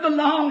woman with the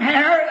long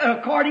hair,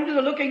 according to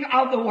the looking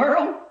of the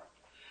world.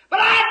 But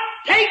I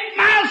take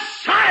my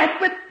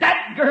side with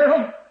that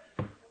girl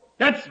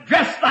that's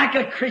dressed like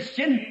a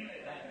Christian.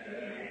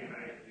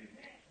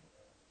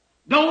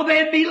 Though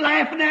they'd be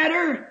laughing at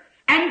her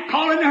and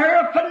calling her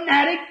a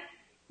fanatic,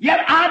 yet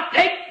I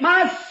take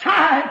my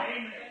side.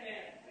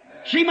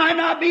 She might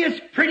not be as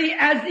pretty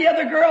as the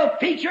other girl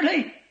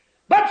featurely,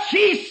 but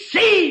she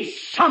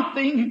sees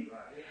something.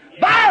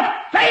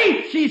 By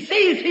faith she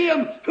sees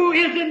Him who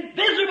is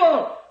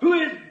invisible, who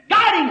is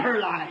guiding her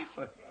life.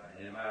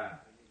 Amen.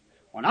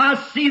 When I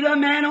see the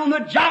man on the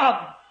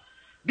job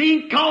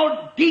being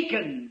called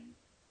deacon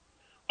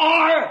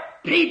or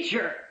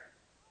preacher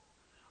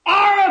or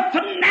a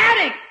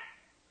fanatic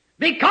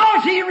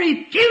because he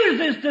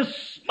refuses to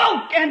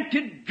smoke and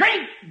to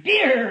drink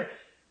beer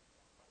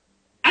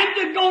and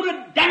to go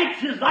to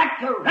dances like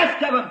the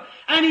rest of them,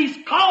 and he's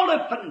called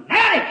a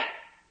fanatic,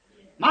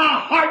 my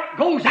heart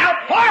goes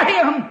out for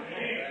him.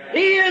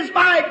 He is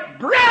my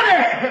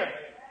brother.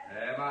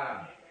 Amen.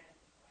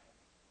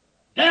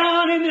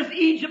 Down in this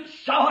Egypt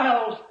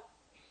soils,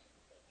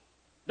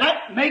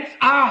 that makes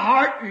our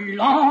heart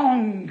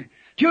long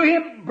to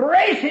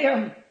embrace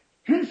him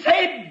and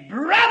say,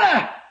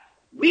 brother,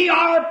 we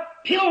are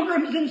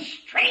pilgrims and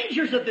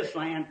strangers of this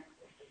land,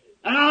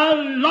 and I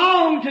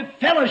long to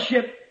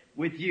fellowship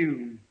with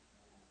you.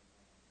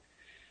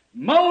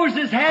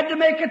 Moses had to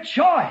make a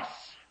choice,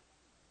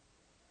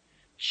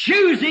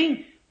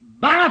 choosing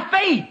by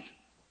faith.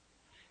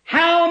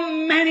 How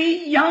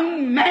many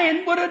young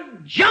men would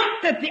have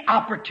jumped at the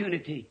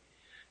opportunity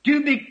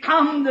to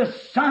become the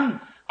son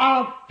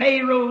of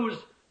Pharaoh's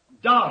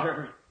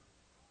daughter?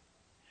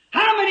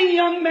 How many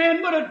young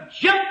men would have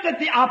jumped at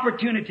the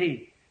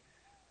opportunity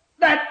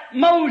that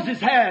Moses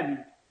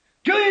had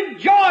to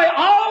enjoy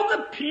all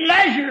the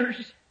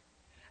pleasures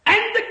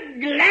and the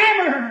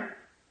glamour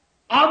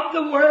of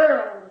the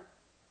world,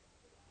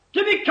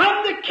 to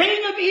become the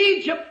king of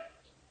Egypt,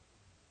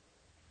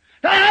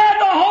 to have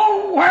the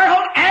whole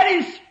world at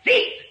his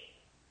feet?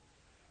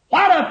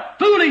 What a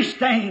foolish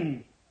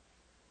thing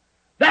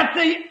that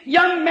the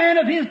young man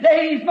of his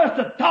days must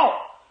have thought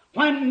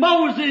when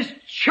Moses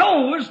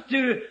chose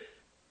to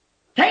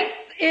take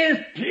his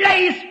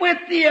place with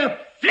the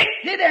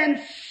afflicted and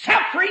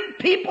suffering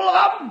people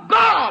of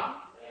God.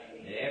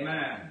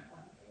 Amen.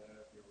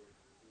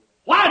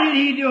 Why did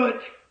He do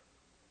it?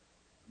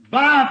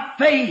 By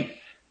faith.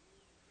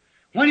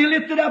 When He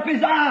lifted up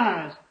His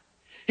eyes,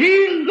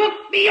 He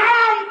looked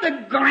beyond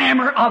the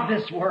glamour of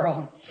this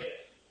world.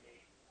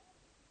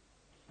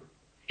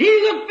 He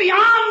looked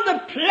beyond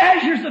the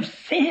pleasures of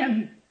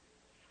sin.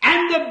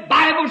 And the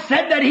Bible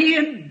said that He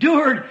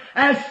endured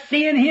as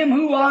seeing Him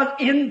who was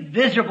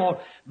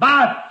invisible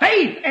by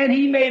faith, and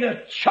He made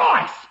a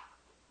choice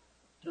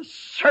to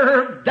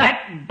serve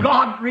that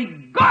God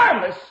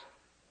regardless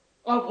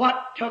of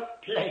what took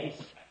place.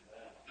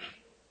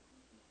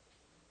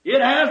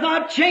 It has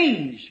not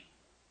changed.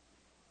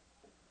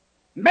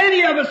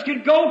 Many of us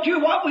could go to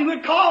what we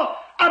would call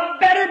a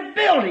better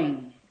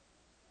building.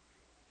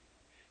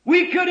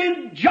 We could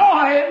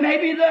enjoy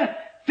maybe the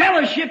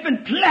fellowship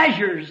and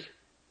pleasures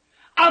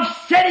of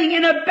sitting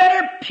in a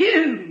better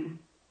pew.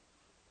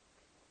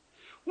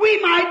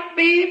 We might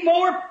be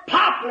more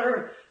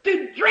popular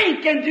to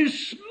drink and to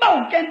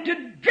smoke and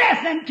to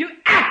dress and to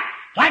act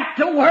like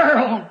the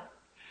world.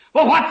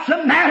 Well, what's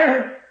the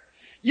matter?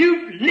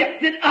 You've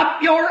lifted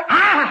up your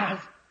eyes,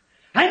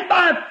 and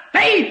by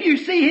faith you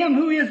see Him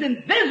who is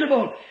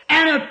invisible,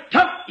 and have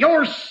took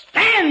your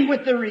stand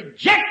with the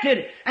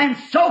rejected and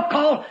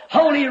so-called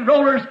holy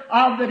rollers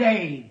of the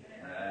day.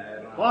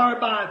 For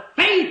by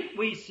faith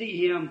we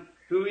see Him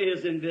who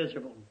is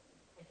invisible.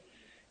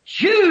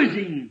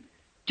 Choosing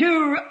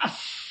to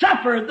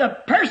suffer the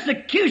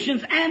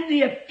persecutions and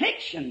the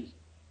afflictions.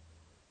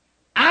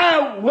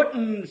 I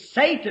wouldn't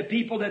say to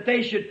people that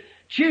they should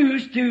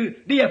choose to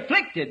be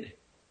afflicted.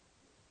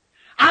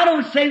 I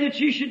don't say that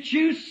you should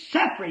choose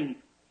suffering.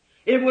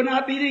 It would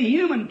not be the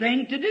human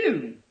thing to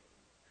do.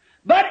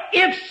 But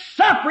if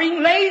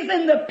suffering lays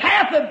in the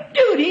path of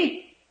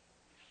duty,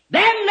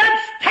 then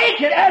let's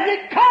take it as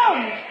it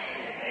comes.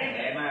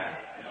 Amen.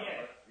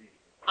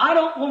 I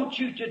don't want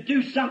you to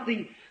do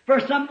something for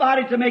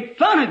somebody to make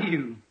fun of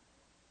you.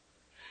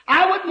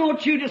 I wouldn't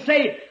want you to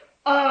say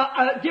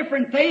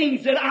different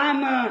things that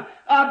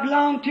I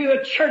belong to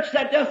a church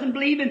that doesn't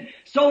believe in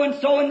so and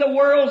so in the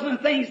world and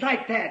things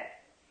like that,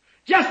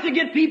 just to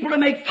get people to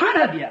make fun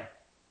of you.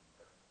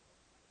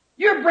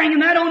 You're bringing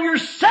that on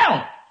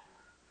yourself.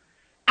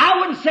 I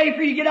wouldn't say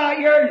for you to get out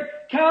here and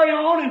carry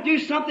on and do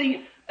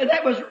something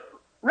that was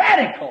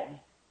radical.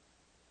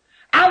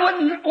 I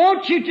wouldn't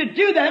want you to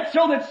do that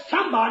so that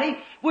somebody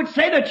would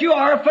say that you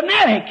are a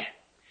fanatic.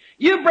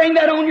 You bring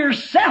that on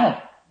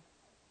yourself.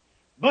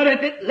 But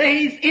if it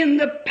lays in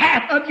the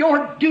path of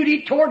your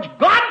duty towards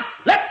God,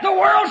 let the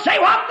world say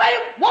what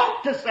they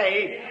want to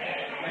say.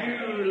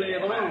 You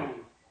live alone.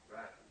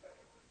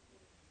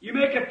 You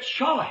make a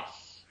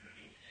choice.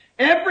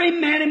 Every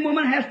man and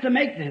woman has to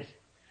make this.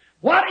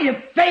 What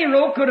if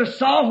Pharaoh could have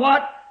saw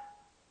what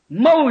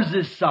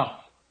Moses saw?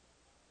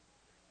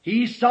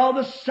 He saw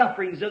the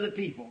sufferings of the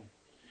people.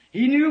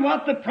 He knew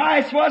what the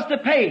price was to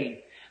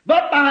pay.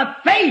 But by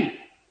faith,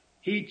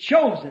 he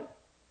chose it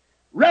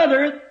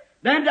rather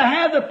than to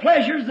have the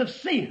pleasures of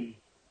sin.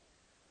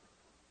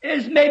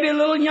 There's maybe a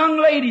little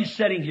young lady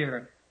sitting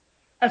here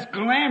that's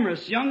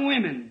glamorous, young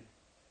women.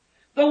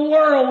 The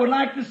world would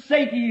like to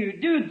say to you,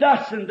 do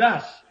thus and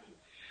thus.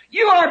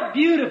 You are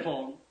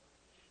beautiful.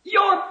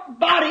 Your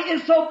body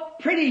is so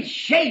pretty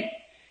shaped.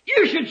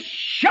 You should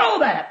show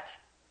that.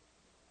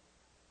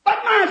 But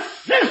my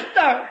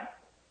sister,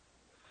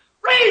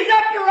 raise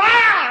up your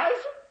eyes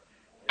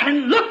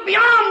and look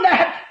beyond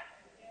that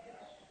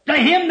to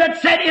Him that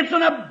said it's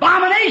an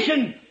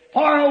abomination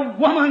for a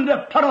woman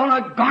to put on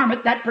a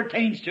garment that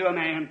pertains to a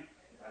man.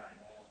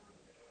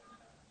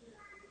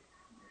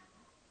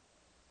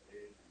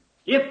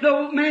 If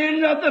the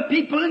men of the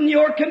people in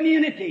your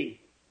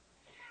community,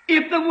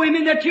 if the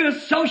women that you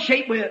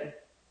associate with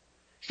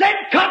said,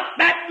 cut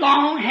that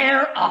long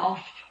hair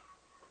off,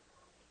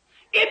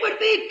 it would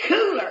be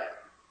cooler.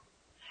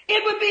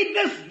 It would be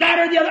this, that,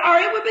 or the other, or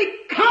it would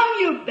become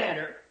you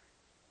better.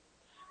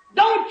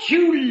 Don't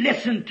you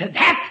listen to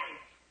that.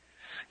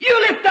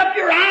 You lift up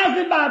your eyes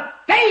and by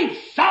faith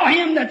saw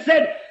Him that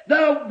said,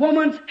 the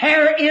woman's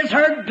hair is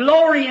her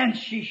glory and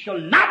she shall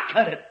not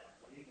cut it.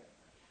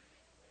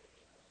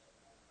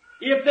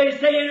 If they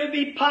say it would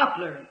be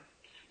popular,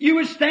 you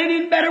would stand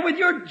in better with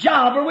your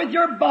job or with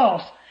your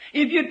boss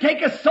if you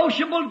take a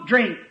sociable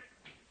drink.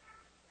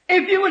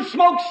 If you would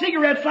smoke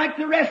cigarettes like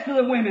the rest of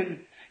the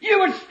women, you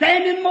would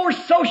stand in more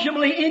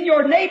sociably in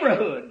your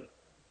neighborhood.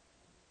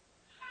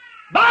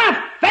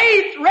 By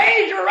faith,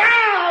 raise your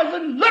eyes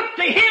and look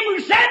to Him who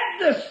said,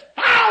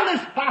 defile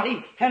this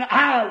body and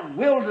I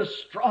will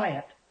destroy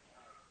it.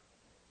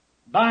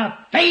 By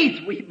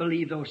faith we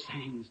believe those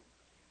things.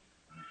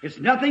 It's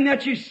nothing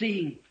that you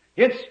see.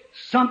 It's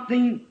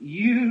something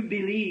you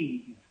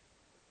believe.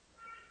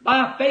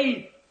 By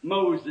faith,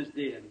 Moses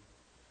did.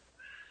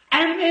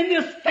 And in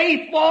this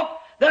faith walk,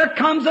 there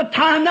comes a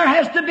time there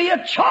has to be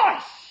a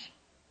choice.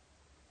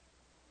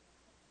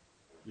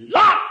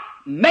 Lot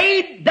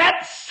made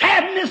that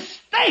sad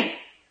mistake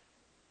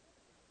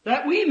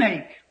that we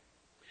make.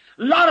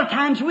 A lot of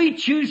times we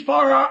choose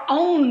for our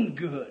own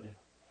good.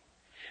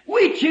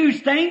 We choose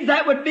things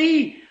that would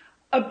be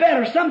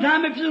better.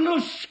 Sometimes if there's a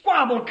little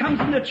squabble comes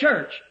in the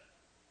church,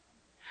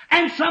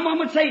 and someone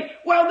would say,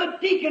 well, the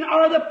deacon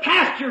or the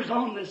pastor's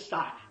on this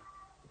side.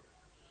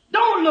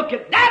 Don't look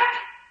at that.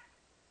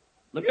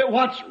 Look at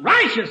what's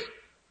righteous.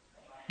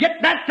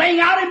 Get that thing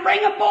out and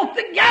bring them both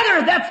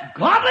together. That's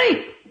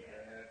godly.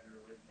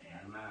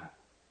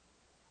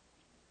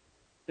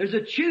 There's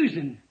a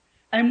choosing,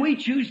 and we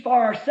choose for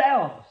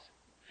ourselves.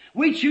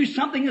 We choose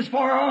something that's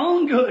for our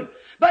own good.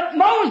 But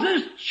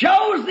Moses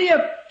chose the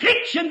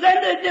afflictions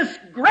and the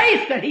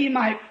disgrace that he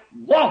might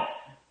walk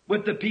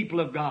with the people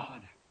of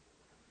God.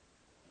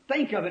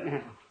 Think of it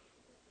now.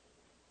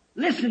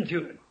 Listen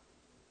to it.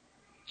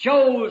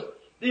 Chose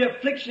the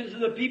afflictions of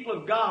the people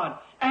of God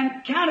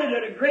and counted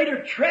it a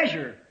greater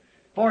treasure,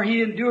 for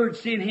he endured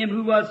seeing him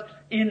who was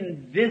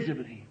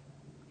invisibly.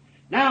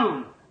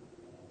 Now,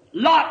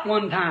 Lot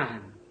one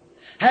time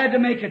had to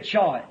make a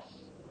choice.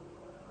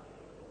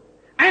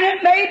 And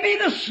it may be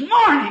this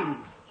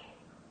morning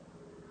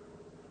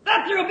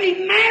that there will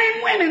be men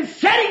and women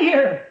sitting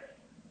here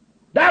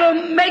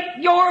that'll make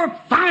your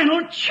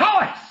final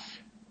choice.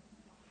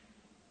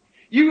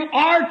 You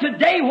are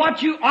today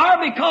what you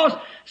are because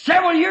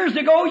several years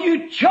ago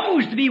you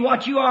chose to be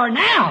what you are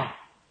now.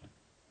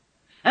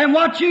 And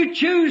what you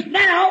choose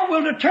now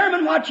will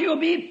determine what you'll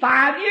be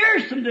 5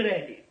 years from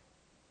today.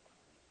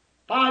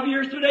 5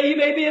 years today you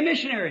may be a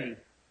missionary.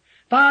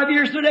 5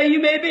 years today you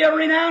may be a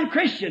renowned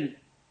Christian.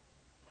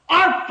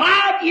 Or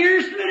 5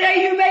 years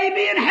today you may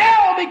be in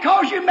hell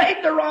because you made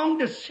the wrong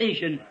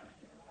decision.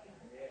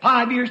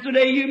 5 years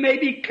today you may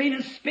be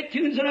cleaning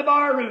spittoons in a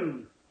bar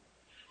room.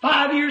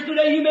 5 years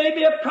today you may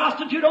be a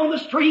prostitute on the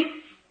street.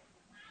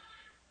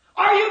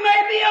 Or you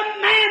may be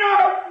a man or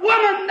a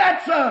woman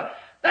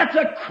that's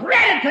a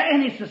credit to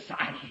any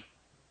society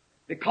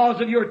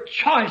because of your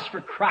choice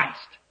for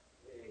Christ.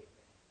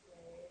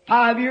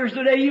 5 years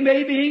today you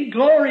may be in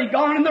glory,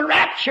 gone in the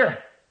rapture.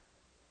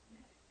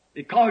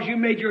 Because you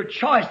made your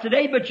choice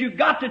today, but you've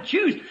got to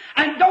choose.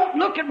 And don't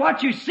look at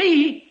what you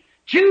see.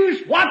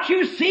 Choose what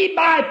you see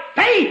by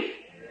faith.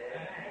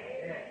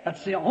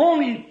 That's the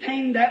only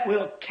thing that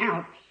will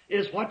count,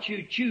 is what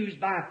you choose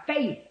by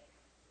faith.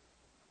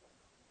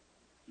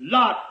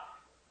 Lot,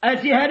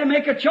 as he had to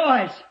make a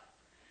choice,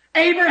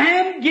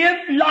 Abraham gave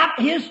Lot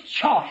his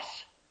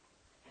choice.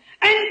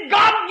 And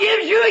God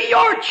gives you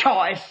your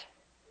choice.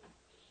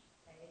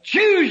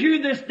 Choose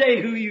you this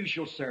day who you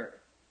shall serve.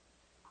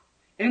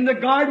 In the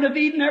Garden of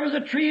Eden there was a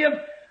tree of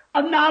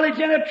knowledge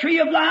and a tree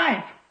of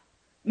life.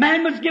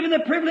 Man was given the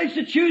privilege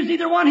to choose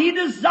either one he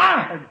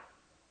desired.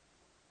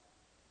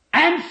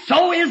 And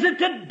so is it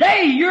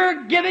today.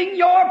 You're giving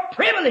your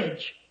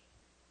privilege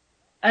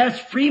as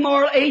free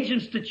moral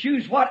agents to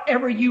choose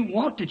whatever you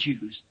want to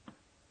choose.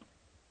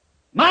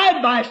 My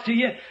advice to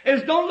you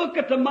is don't look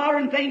at the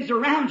modern things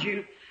around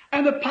you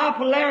and the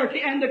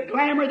popularity and the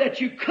glamour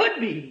that you could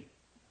be.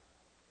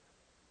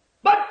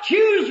 But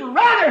choose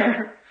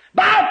rather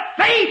by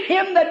faith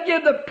him that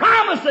give the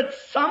promise that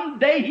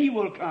someday he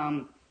will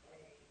come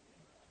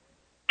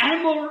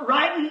and will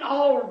righten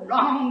all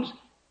wrongs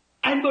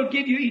and will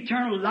give you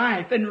eternal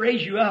life and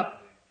raise you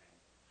up.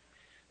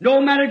 No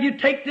matter if you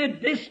take the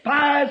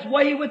despised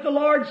way with the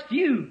Lord's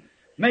few,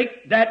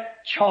 make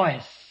that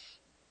choice.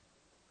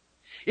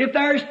 If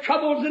there's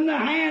troubles in the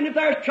hand, if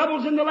there's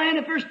troubles in the land,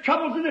 if there's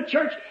troubles in the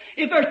church,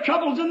 if there's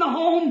troubles in the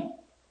home,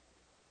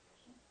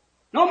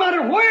 no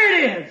matter where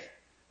it is,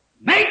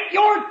 make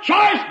your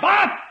choice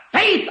by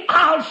faith.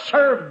 I'll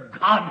serve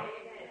God.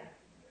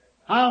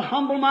 I'll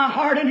humble my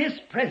heart in His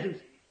presence.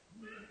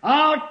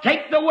 I'll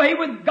take the way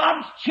with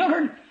God's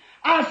children.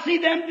 I see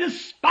them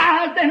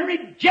despised and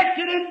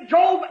rejected and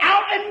drove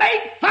out and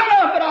made fun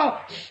of, but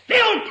I'll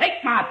still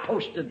take my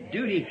post of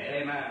duty.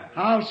 Amen.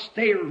 I'll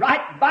stay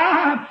right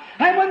by them.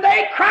 And when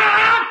they cry,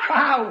 I'll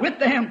cry with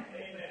them.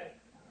 Amen.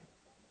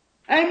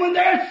 And when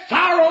there's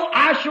sorrow,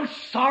 I shall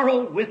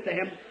sorrow with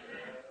them.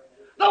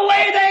 The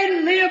way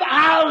they live,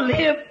 I'll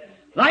live.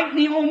 Like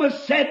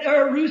Ruth said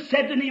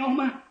to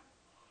Naomi,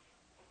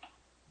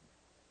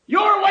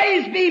 your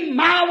ways be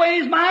my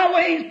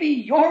ways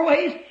be your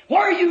ways.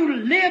 Where you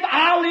live,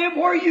 I'll live.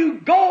 Where you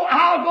go,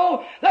 I'll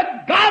go. The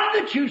God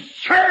that you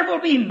serve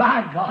will be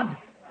my God.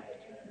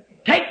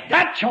 Take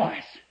that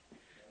choice.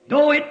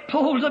 Though it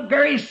pulls the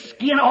very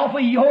skin off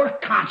of your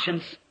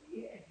conscience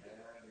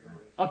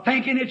of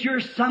thinking that you're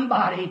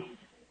somebody,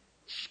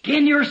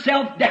 skin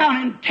yourself down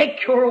and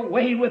take your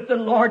way with the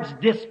Lord's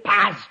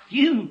despised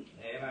few.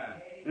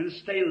 Amen. And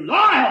stay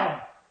loyal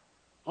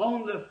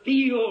on the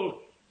field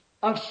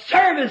of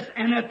service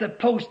and at the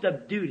post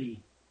of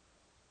duty.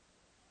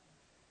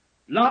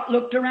 Lot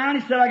looked around,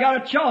 he said, I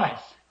got a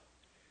choice.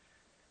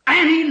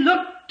 And he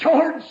looked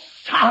towards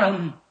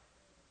Sodom.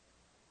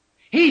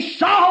 He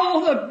saw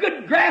the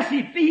good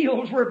grassy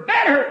fields were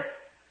better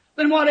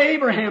than what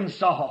Abraham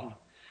saw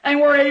and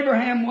where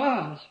Abraham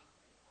was.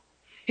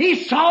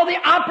 He saw the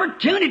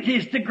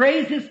opportunities to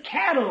graze his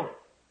cattle,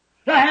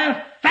 to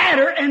have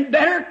fatter and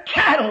better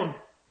cattle.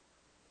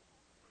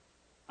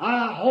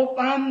 I hope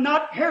I'm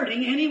not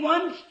hurting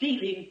anyone's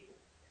feeling.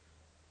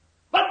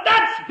 But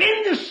that's That's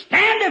been the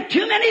stand of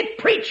too many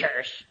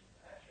preachers.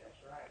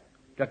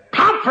 To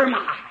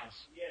compromise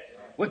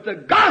with the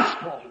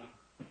gospel,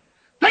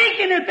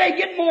 thinking that they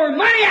get more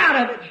money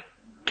out of it.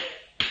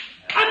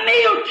 A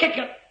meal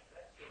ticket.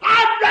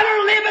 I'd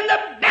rather live in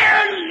the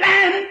barren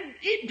land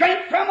and drink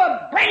from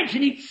a branch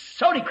and eat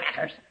soda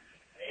crackers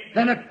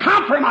than to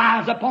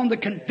compromise upon the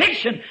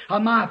conviction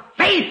of my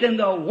faith in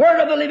the Word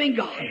of the living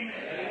God.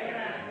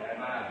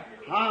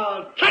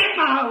 I'll take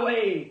my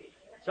way.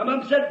 Some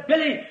of them said,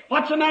 Billy,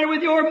 what's the matter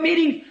with your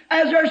meetings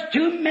as there's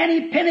too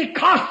many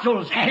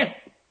Pentecostals at it?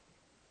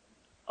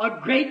 A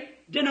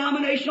great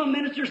denominational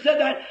minister said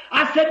that.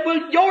 I said,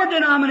 will your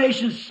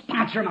denomination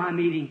sponsor my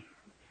meeting?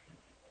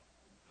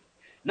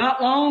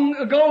 Not long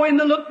ago in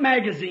the Look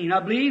magazine,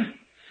 I believe,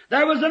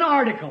 there was an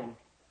article.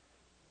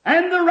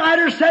 And the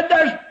writer said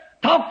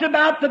talked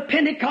about the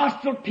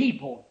Pentecostal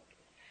people.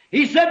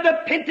 He said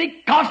the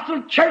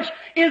Pentecostal church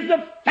is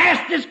the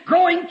fastest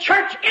growing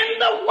church in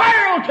the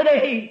world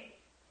today.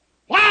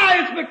 Why?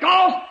 It's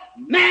because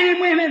men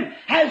and women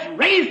has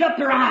raised up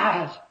their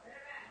eyes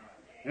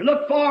and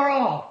look far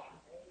off.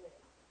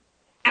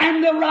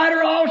 And the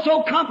writer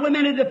also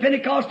complimented the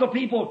Pentecostal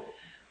people.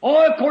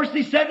 Oh, of course,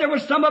 he said there were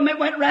some of them that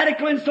went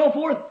radical and so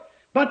forth.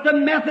 But the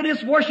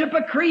Methodists worship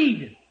a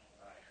creed.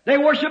 They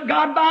worship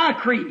God by a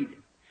creed.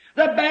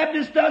 The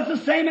Baptist does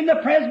the same in the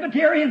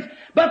Presbyterians.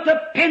 But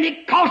the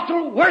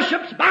Pentecostal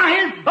worships by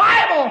his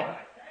Bible.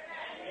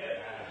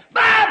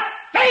 By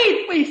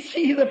faith we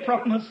see the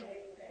promise.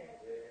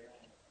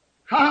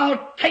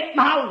 I'll take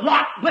my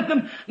lot with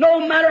them.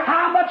 No matter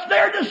how much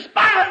they're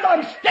despised,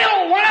 I'm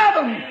still one of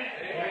them.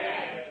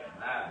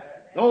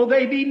 Though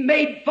they be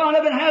made fun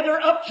of and have their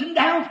ups and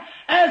downs,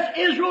 as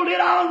Israel did,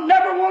 I'll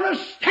never want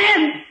to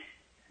stand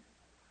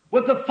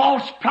with the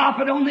false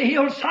prophet on the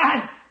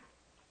hillside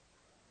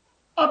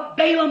of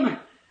Balaam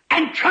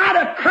and try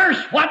to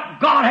curse what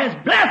God has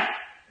blessed.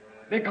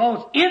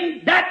 Because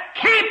in that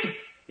camp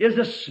is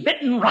a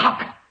smitten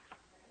rock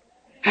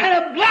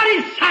and a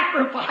bloody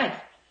sacrifice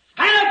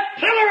and a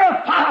pillar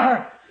of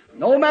fire.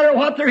 No matter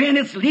what they're in,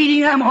 it's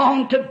leading them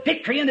on to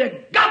victory, and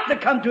they've got to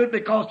come to it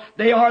because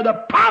they are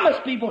the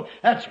promised people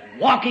that's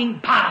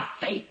walking by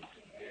faith.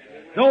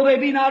 Though they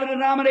be not a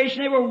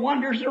denomination, they were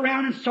wonders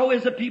around, and so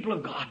is the people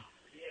of God.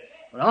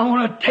 But I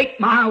want to take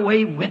my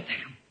way with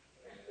them.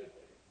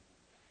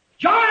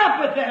 Join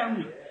up with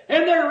them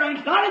in their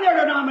ranks, not in their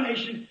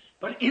denomination,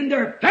 but in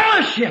their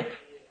fellowship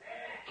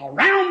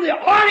around the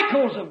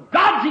articles of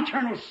God's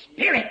eternal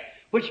Spirit,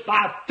 which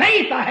by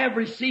faith I have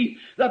received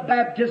the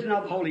baptism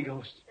of the Holy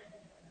Ghost.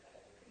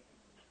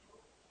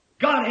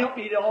 God help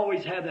me to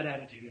always have that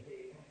attitude.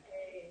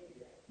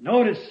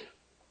 Notice,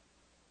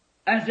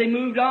 as they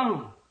moved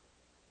on,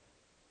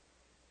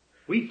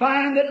 we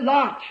find that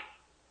Lot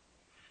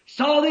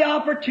saw the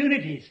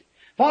opportunities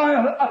for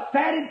a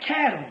fatted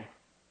cattle.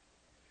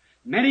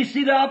 Many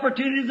see the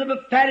opportunities of a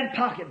fatted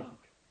pocketbook.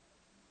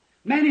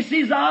 Many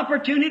see the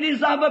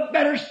opportunities of a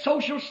better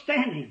social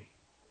standing.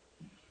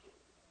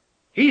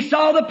 He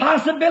saw the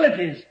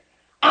possibilities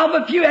of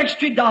a few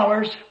extra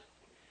dollars.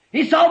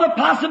 He saw the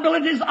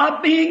possibilities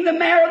of being the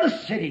mayor of the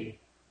city.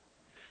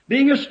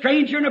 Being a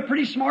stranger and a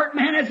pretty smart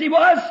man as he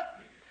was,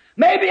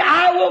 maybe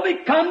I will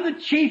become the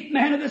chief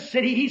man of the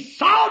city. He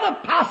saw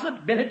the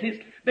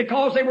possibilities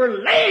because they were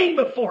laying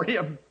before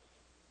him.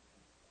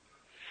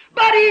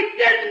 But he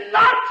did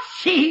not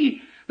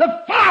see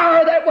the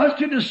fire that was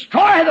to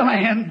destroy the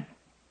land.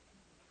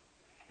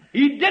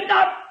 He did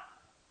not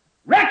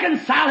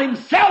reconcile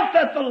himself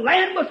that the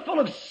land was full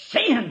of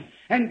sin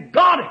and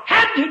God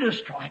had to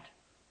destroy it.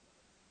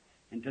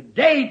 And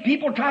today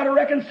people try to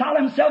reconcile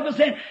themselves and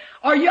say,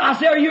 are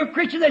you a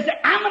Christian? They say,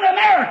 I'm an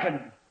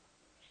American.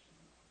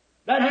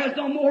 That has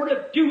no more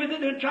to do with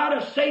it than try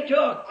to say to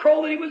a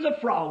crow that he was a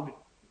frog.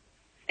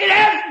 It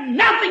has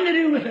nothing to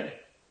do with it.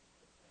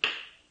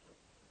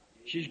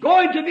 She's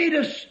going to be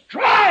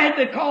destroyed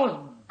because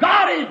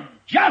God is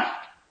just.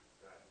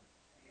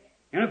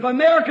 And if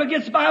America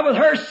gets by with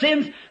her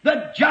sins,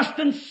 the just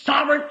and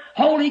sovereign,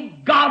 holy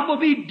God will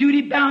be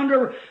duty bound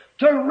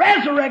to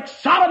resurrect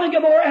Sodom and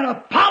Gomorrah and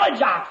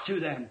apologize to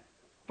them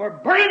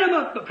for burning them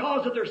up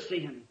because of their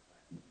sin.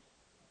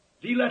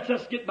 If He lets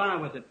us get by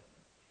with it.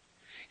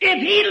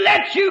 If He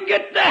lets you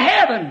get to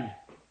heaven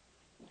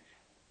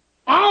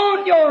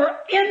on your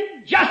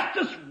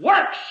injustice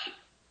works,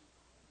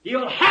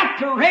 He'll have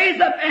to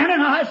raise up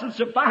Ananias and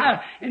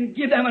Sapphira and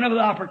give them another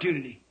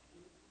opportunity.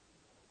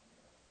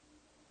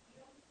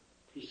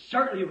 He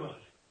certainly would.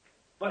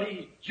 But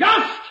He's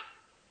just.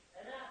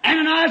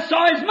 Ananias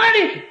saw his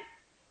money.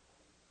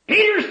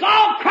 Peter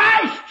saw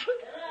Christ.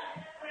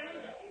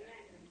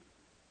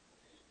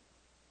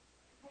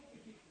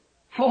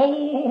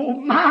 Oh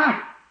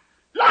my!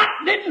 Lot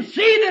didn't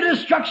see the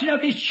destruction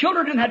of his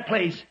children in that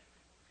place.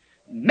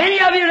 Many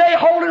of you today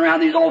holding around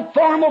these old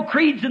formal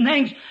creeds and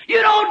things,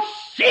 you don't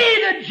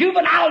see the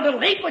juvenile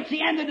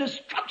delinquency and the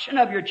destruction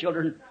of your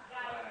children.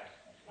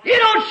 You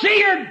don't see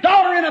your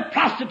daughter in a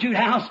prostitute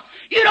house.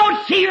 You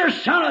don't see your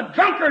son a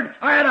drunkard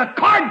or at a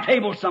card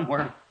table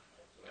somewhere.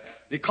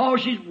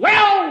 because she's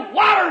well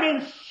watered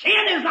and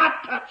sin is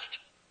not touched.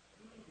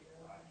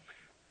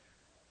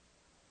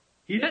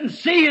 He didn't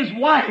see his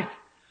wife,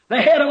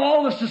 the head of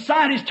all the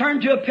societies,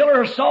 turned to a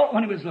pillar of salt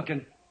when he was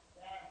looking.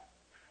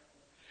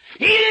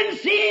 He didn't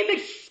see him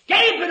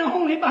escaping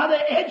only by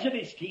the edge of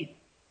his teeth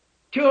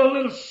to a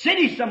little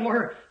city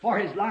somewhere for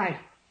his life.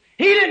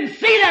 He didn't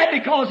see that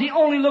because he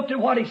only looked at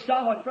what he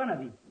saw in front of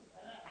him.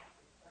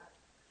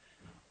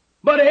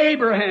 But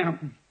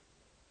Abraham,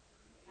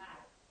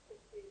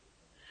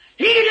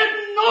 he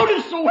didn't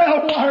notice the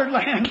well-watered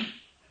land,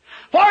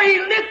 for he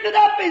lifted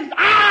up his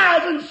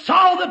eyes and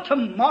saw the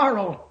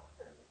tomorrow.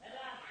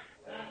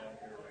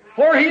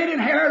 For he had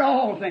inherited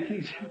all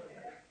things.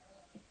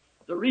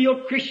 The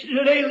real Christian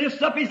today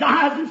lifts up his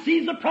eyes and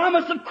sees the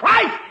promise of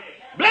Christ.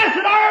 Blessed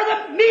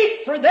are the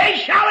meek, for they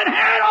shall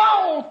inherit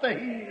all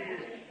things.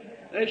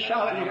 They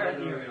shall inherit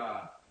the earth.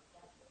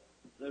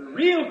 The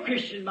real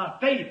Christian by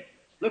faith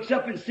looks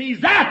up and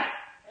sees that.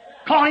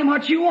 Call him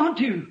what you want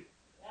to.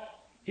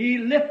 He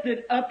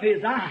lifted up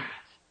his eyes.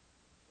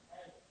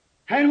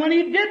 And when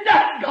he did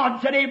that,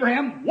 God said,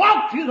 Abraham,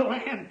 walk through the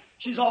land.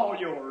 She's all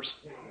yours.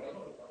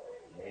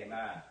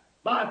 Amen.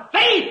 By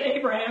faith,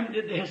 Abraham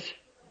did this.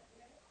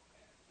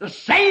 The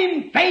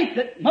same faith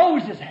that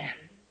Moses had.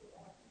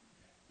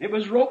 It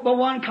was wrote by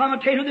one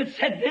commentator that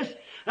said this,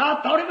 and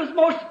I thought it was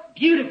most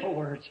beautiful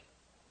words.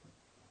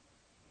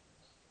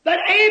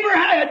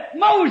 That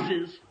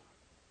Moses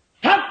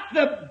took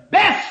the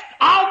best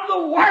of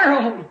the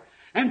world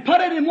and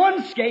put it in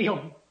one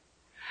scale,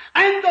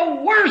 and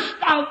the worst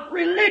of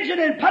religion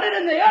and put it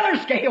in the other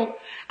scale,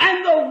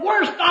 and the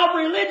worst of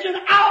religion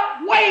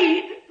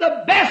outweighed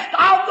the best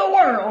of the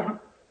world.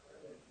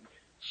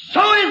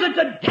 So is it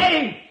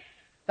today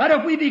that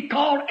if we be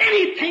called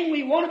anything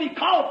we want to be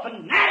called,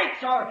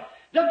 fanatics or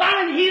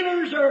divine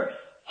healers or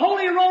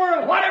holy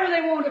roller or whatever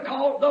they want to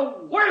call it,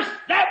 the worst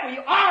that we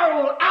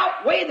are will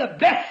outweigh the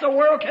best the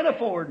world can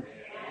afford.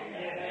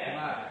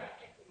 Amen.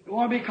 You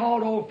want to be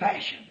called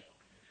old-fashioned,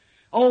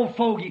 old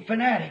fogey,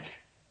 fanatic.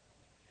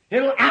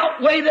 It'll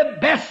outweigh the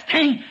best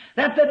thing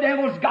that the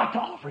devil's got to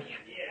offer you.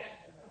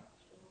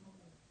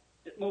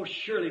 It most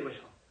surely will.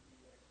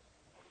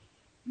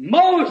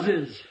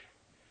 Moses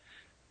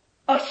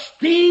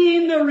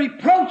esteemed the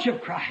reproach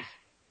of Christ.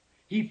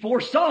 He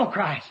foresaw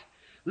Christ.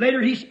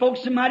 Later he spoke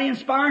some mighty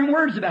inspiring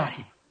words about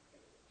him.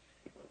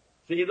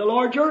 See, the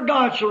Lord your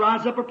God shall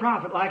rise up a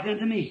prophet like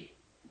unto me.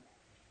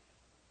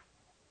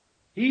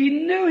 He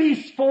knew he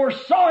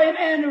foresaw him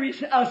and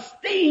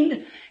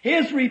esteemed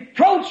his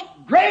reproach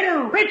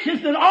greater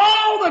riches than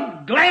all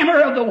the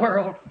glamour of the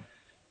world.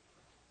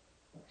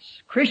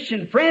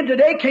 Christian friend,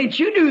 today can't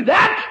you do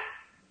that?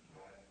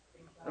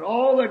 But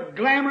all the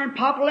glamour and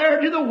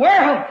popularity of the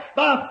world,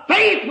 by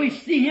faith we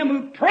see him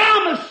who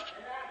promised.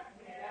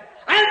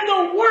 And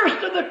the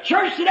worst of the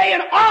church today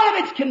in all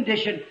of its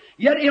condition,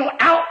 yet it'll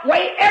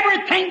outweigh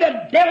everything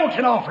the devil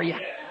can offer you.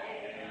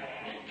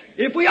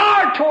 If we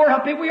are tore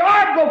up, if we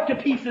are broke to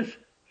pieces,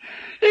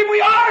 if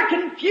we are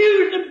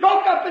confused and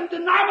broke up in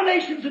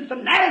denominations and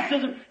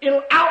fanaticism,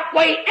 it'll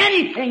outweigh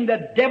anything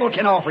the devil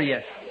can offer you.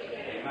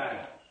 Amen.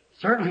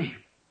 Certainly.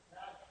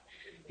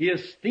 He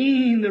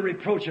esteemed the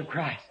reproach of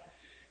Christ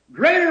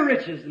greater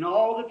riches than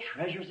all the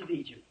treasures of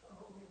Egypt.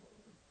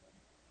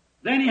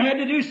 Then he had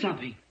to do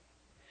something.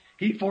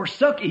 He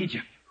forsook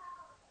Egypt.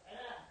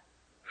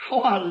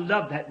 Oh, I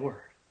love that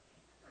word.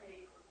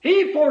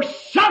 He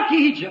forsook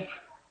Egypt.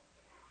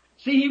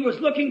 See, he was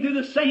looking through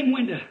the same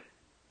window,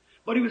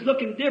 but he was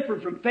looking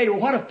different from Pharaoh.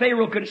 What if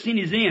Pharaoh could have seen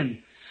his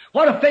end?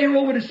 What if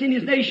Pharaoh would have seen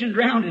his nation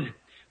drowned?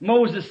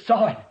 Moses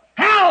saw it.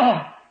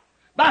 How?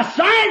 By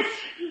science?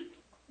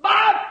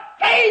 By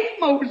faith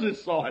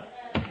Moses saw it.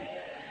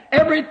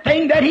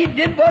 Everything that he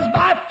did was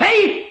by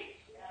faith.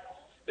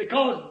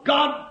 Because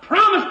God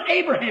promised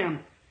Abraham,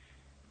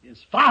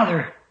 his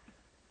father,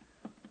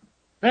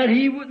 that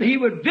he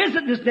would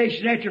visit this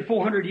nation after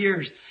 400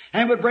 years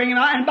and would bring him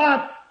out. And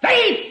by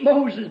faith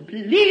Moses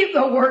believed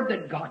the word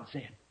that God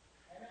said.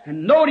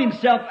 And knowed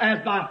himself as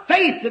by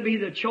faith to be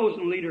the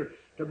chosen leader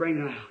to bring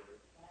them out.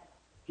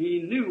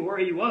 He knew where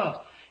he was.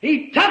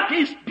 He took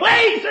his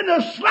place in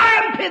the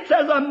slime pits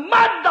as a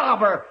mud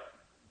dauber.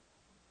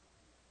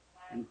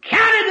 And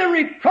counted the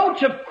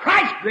reproach of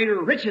Christ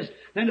greater riches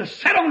than to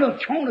sit on the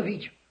throne of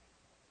Egypt.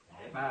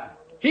 Amen.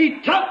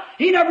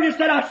 He never just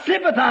said, I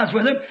sympathize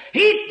with them.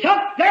 He took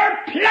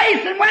their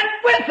place and went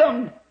with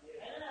them.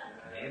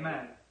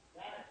 Amen.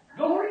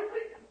 Glory.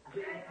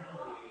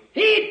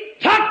 He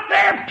took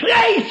their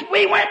place.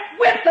 We went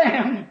with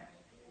them.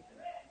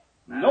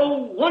 No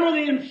one of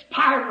the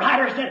inspired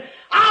writers said,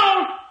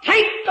 I'll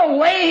take the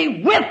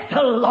way with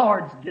the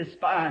Lord's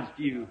despised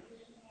few.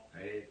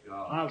 Praise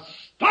God. I've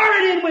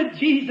started in with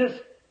Jesus.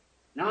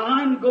 Now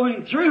I'm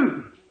going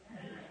through.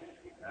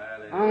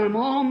 Hallelujah. I'm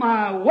on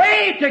my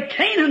way to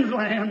Canaan's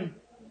land.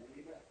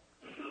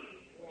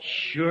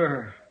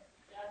 Sure.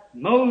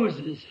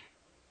 Moses.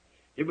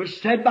 It was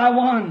said by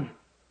one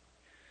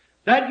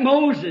that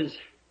Moses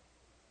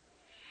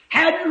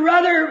had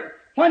rather,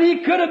 when he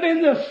could have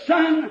been the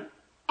son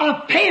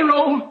of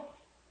Pharaoh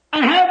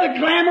and have have the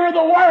glamour of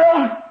the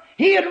world.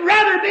 He'd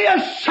rather be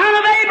a son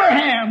of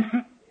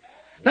Abraham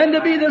than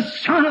to be the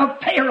son of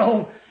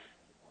Pharaoh.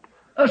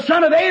 A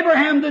son of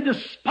Abraham the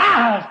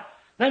despised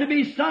than to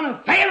be son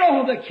of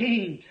Pharaoh the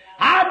king.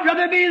 I'd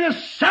rather be the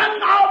son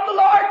of the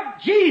Lord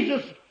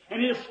Jesus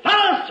and His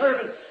fellow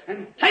servant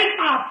and take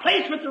my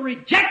place with the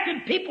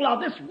rejected people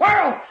of this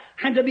world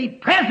and to be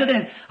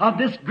president of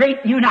this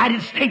great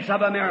United States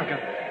of America.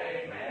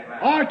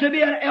 Or to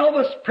be an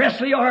Elvis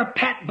Presley or a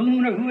Pat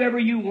Boone or whoever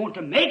you want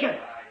to make it.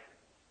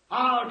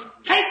 I'll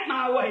take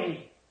my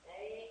way.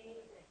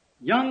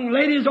 Young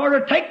ladies ought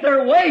to take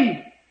their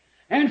way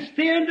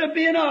instead of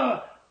being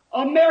a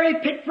Mary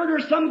Pickford or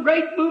some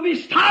great movie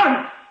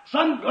star,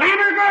 some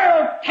glamour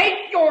girl.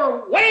 Take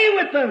your way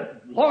with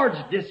the Lord's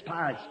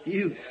despised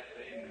few.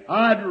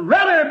 I'd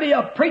rather be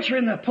a preacher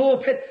in the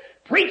pulpit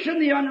preaching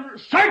the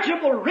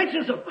unsearchable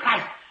riches of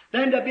Christ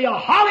than to be a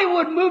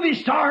Hollywood movie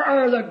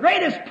star or the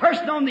greatest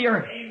person on the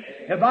earth.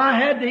 If I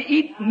had to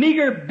eat,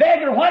 meager,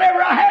 beg, or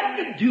whatever I had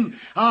to do,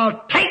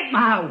 I'll take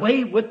my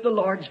way with the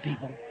Lord's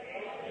people.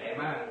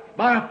 Amen.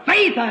 By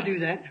faith I do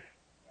that.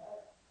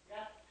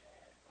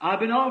 I've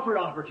been offered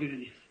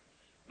opportunities.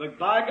 But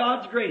by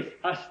God's grace,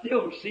 I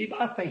still see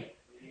by faith.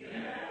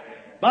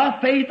 By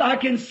faith I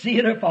can see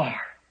it afar.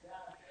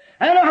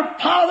 And our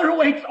Father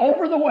waits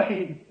over the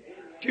way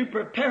to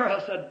prepare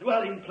us a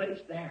dwelling place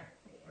there.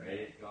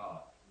 Praise God.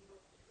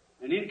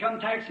 An income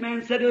tax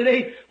man said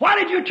today, why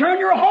did you turn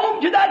your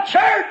home to that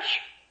church?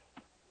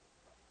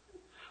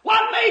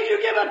 What made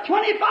you give a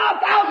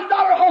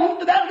 $25,000 home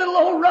to that little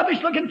old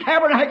rubbish-looking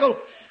tabernacle?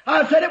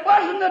 I said, it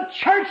wasn't the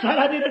church that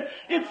I did it.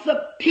 It's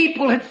the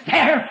people that's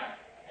there.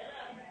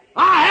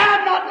 I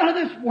have not none of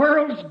this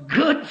world's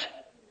goods.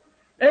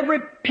 Every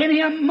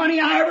penny of money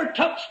I ever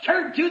touched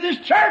turned to this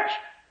church.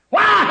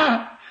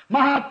 Why?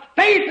 My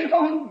faith is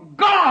on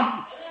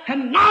God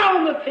and not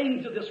on the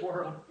things of this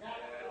world.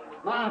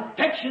 My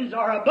affections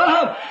are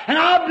above, and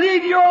I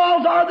believe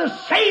yours are the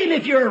same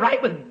if you're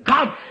right with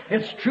God.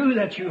 It's true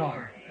that you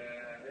are.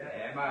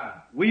 Amen.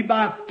 We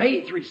by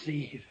faith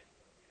receive.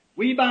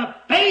 We by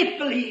faith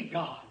believe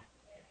God.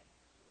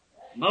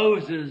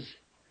 Moses,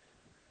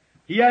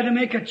 he had to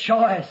make a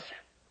choice.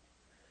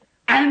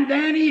 And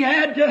then he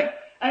had to,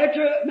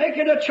 after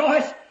making a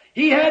choice,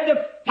 he had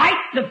to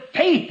fight the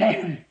faith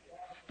in.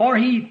 For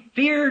he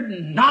feared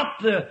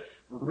not the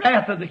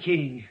wrath of the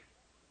king.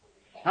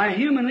 Now,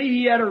 humanly,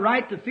 he had a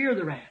right to fear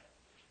the wrath.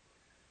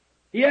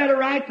 He had a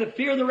right to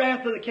fear the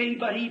wrath of the king,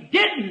 but he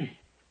didn't.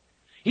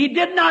 He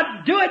did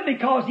not do it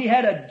because he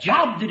had a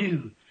job to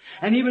do.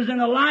 And he was in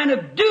the line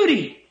of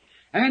duty.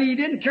 And he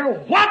didn't care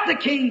what the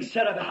king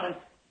said about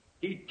it.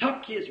 He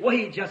took his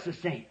way just the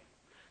same.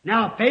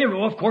 Now,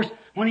 Pharaoh, of course,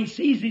 when he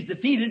sees he's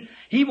defeated,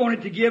 he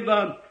wanted to give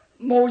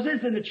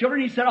Moses and the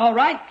children. He said, all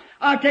right,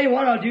 I'll tell you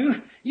what I'll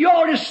do. You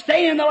all just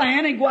stay in the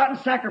land and go out and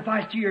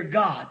sacrifice to your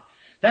God.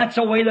 That's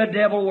the way the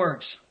devil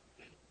works.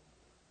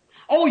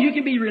 Oh, you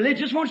can be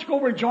religious. Why don't you go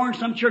over and join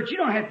some church? You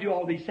don't have to do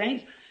all these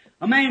things.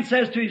 A man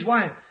says to his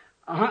wife,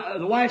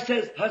 the wife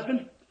says,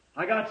 husband,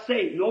 I got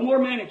saved. No more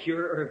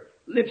manicure or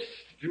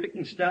lipstick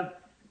and stuff.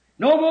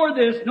 No more of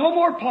this. No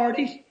more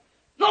parties.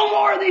 No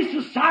more of these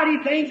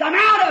society things. I'm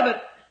out of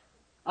it.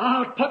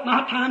 I'll put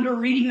my time to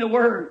reading the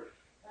Word,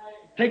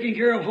 taking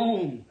care of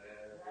home.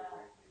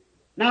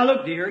 Now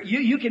look, dear,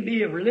 you can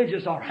be a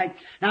religious, all right.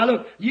 Now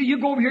look, you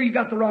go over here, you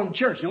got the wrong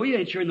church. No, you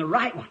ain't sure in the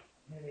right one.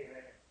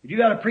 If you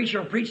got a preacher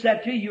who'll preach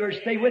that to you, you ought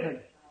to stay with him.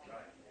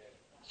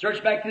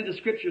 Search back through the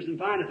Scriptures and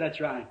find if that's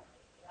right.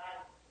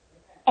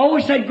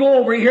 Always say go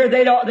over here.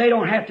 They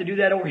don't have to do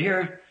that over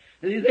here.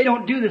 They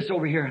don't do this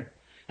over here.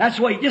 That's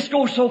the way. Just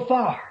go so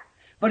far.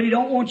 But he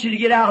don't want you to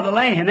get out of the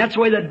land. That's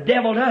the way the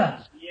devil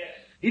does.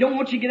 He don't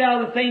want you to get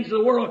out of the things of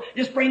the world.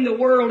 Just bring the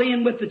world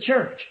in with the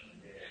church.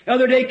 The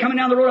other day coming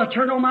down the road, I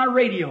turned on my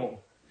radio.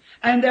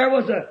 And there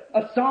was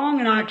a song,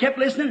 and I kept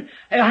listening.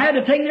 And I had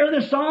to take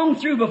the song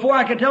through before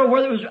I could tell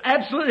whether it was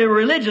absolutely a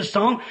religious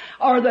song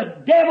or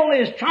the devil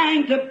is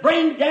trying to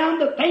bring down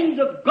the things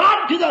of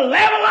God to the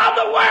level of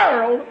the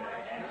world.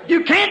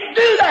 You can't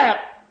do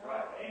that.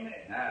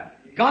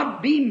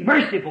 God be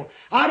merciful.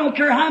 I don't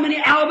care how many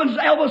albums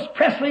Elvis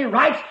Presley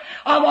writes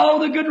of all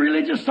the good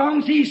religious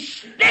songs. He's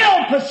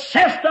still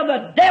possessed of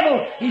the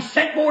devil. He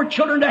sent more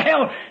children to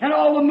hell and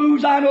all the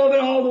moves I know of in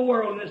all the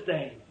world in this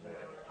day.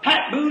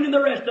 Pat Boone and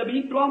the rest of them.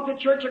 He belonged to the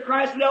Church of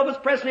Christ and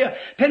Elvis Presley.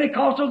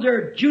 Pentecostals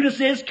are Judas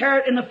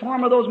Iscariot in the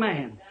form of those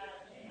men.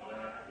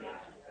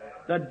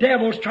 The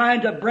devil's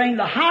trying to bring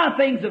the high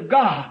things of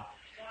God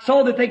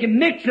so that they can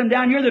mix them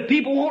down here. The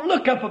people won't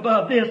look up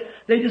above this.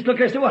 They just look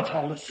there and say, well, it's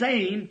all the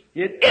same.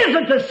 It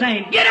isn't the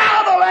same. Get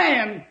out of the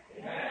land.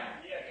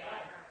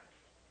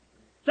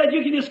 Said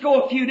you can just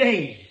go a few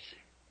days.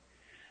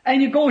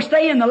 And you go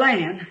stay in the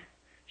land.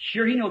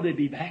 Sure, he knew they'd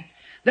be back.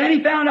 Then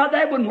he found out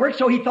that wouldn't work,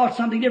 so he thought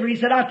something different.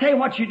 He said, I'll tell you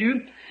what you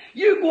do.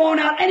 You go on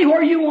out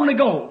anywhere you want to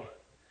go.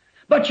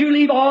 But you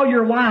leave all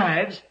your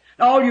wives,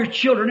 all your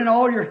children, and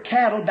all your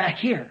cattle back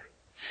here.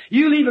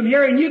 You leave them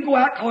here and you go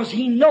out because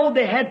he know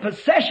they had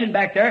possession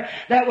back there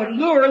that would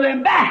lure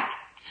them back.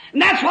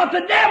 And that's what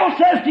the devil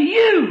says to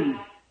you.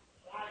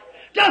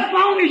 Just as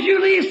long as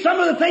you leave some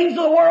of the things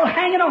of the world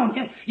hanging on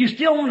you, you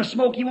still want to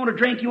smoke, you want to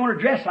drink, you want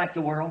to dress like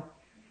the world.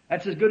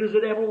 That's as good as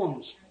the devil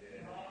wants.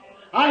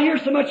 I hear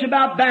so much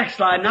about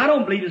backsliding. I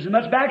don't believe there's as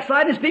much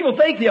backsliding as people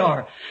think they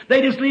are.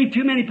 They just leave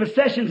too many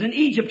possessions in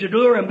Egypt to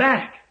lure them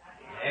back.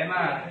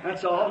 Amen.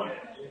 That's all.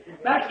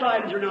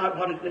 Backslidings are not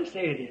what they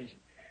say it is.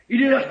 You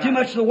do have too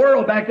much of the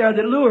world back there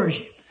that lures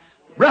you.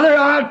 Brother,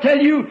 I'll tell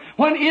you,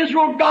 when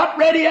Israel got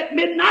ready at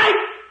midnight,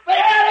 they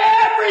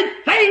had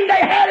everything they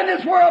had in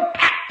this world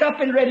packed up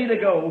and ready to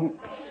go.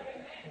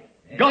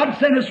 God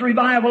sent us a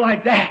revival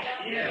like that.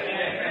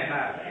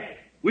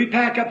 We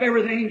pack up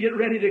everything and get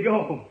ready to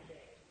go.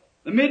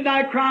 The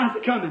midnight cries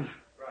are coming.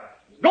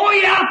 Go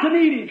ye out to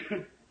meet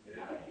Him.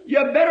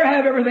 You better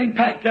have everything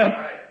packed up.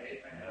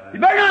 You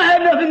better not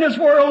have nothing in this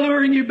world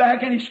luring you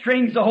back, any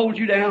strings to hold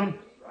you down.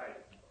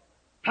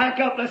 Pack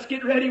up, let's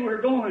get ready,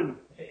 we're going.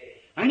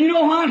 And you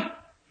know what?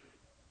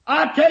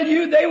 I tell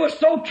you, they were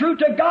so true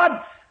to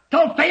God,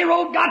 till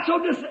Pharaoh got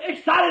so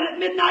excited at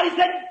midnight, he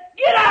said,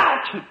 get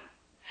out!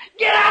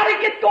 Get out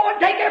and get going,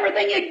 take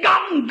everything you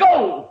got and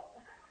go.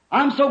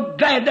 I'm so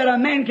glad that a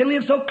man can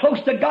live so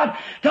close to God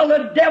till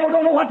the devil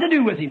don't know what to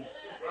do with him.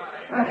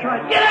 That's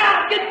right. Get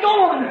out, get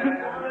going.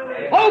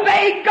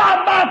 Obey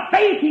God by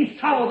faith. He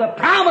saw the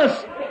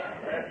promise.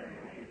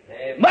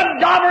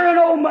 Mudobber and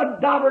old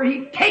Mudobber,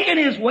 he taken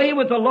his way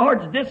with the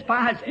Lord's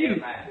despised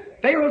few.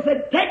 Pharaoh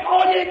said, take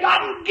all you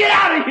got and get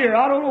out of here.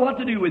 I don't know what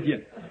to do with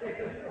you.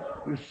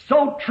 He was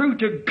so true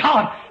to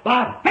God.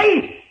 By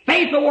faith,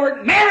 faith will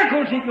work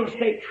miracles if you'll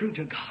stay true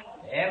to God.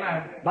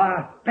 Amen.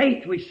 By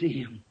faith we see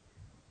Him.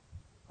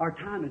 Our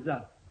time is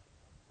up.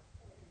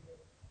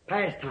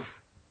 Past time.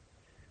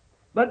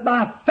 But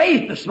by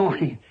faith this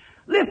morning,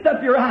 lift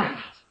up your eyes.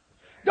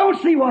 Don't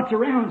see what's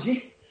around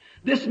you,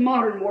 this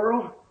modern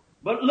world,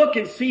 but look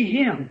and see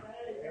Him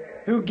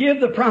who give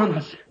the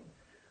promise.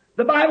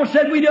 The Bible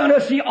said we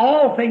don't see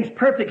all things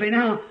perfectly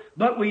now,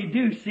 but we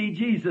do see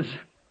Jesus.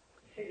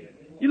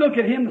 You look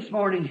at Him this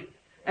morning,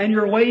 and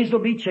your ways will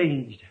be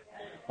changed.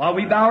 While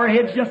we bow our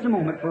heads just a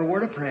moment for a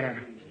word of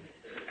prayer.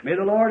 May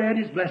the Lord add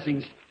His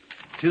blessings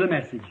to the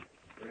message.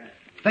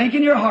 Think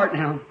in your heart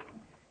now.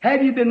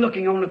 Have you been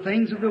looking on the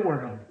things of the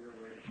world?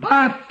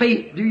 By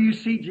faith, do you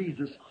see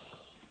Jesus?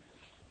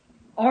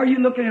 Are you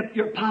looking at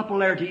your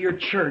popularity, your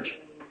church?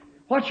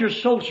 What your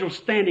social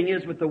standing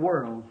is with the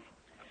world?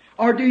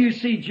 Or do you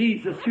see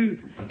Jesus who,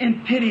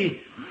 in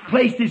pity,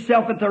 placed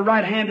Himself at the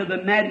right hand of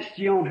the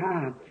Majesty on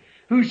high,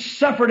 who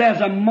suffered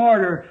as a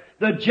martyr,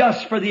 the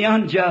just for the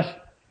unjust?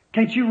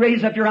 Can't you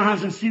raise up your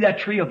eyes and see that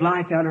tree of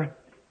life out there?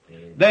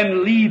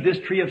 Then leave this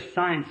tree of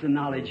science and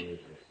knowledge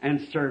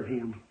and serve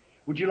Him.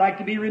 Would you like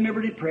to be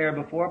remembered in prayer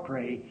before I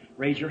pray?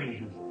 Raise your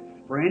hands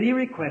for any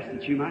request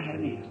that you might have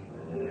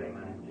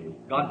in.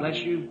 God bless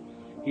you.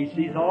 He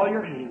sees all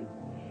your hands.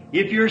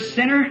 If you're a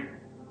sinner,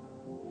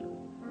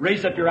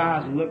 raise up your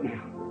eyes and look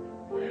now.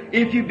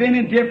 If you've been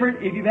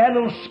indifferent, if you've had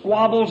little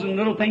squabbles and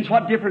little things,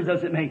 what difference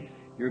does it make?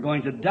 You're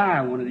going to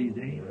die one of these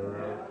days.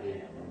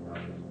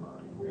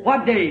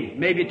 What day?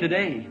 Maybe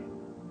today.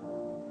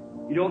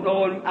 You don't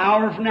know, an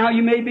hour from now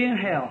you may be in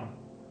hell.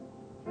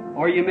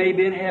 Or you may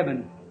be in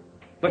heaven.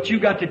 But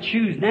you've got to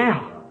choose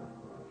now.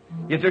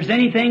 If there's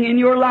anything in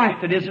your life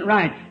that isn't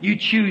right, you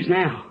choose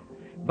now.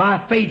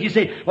 By faith you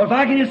say, well, if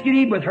I can just get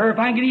even with her, if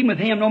I can get even with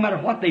him, no matter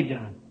what they've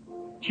done.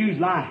 Choose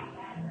life.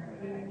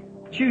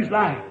 Choose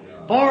life.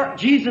 For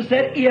Jesus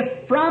said,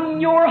 if from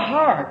your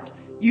heart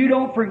you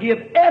don't forgive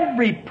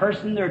every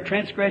person their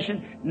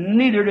transgression,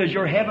 neither does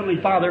your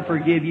heavenly Father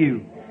forgive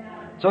you.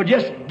 So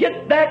just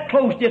get that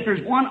close. If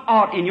there's one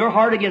ought in your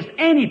heart against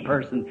any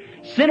person,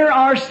 sinner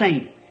or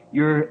saint,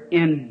 you're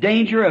in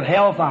danger of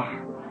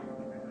hellfire.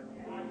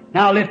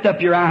 Now lift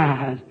up your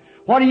eyes.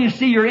 What do you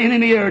see, your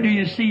enemy, or do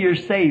you see your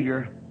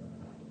Savior?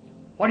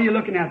 What are you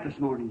looking at this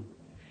morning?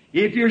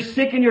 If you're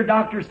sick and your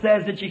doctor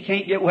says that you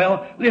can't get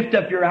well, lift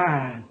up your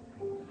eyes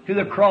to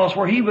the cross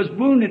where He was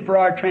wounded for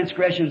our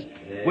transgressions.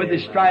 With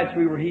His stripes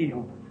we were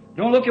healed.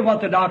 Don't look at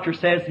what the doctor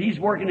says. He's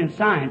working in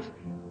science.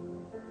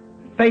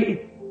 Faith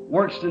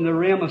works in the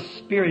realm of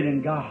spirit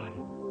and God.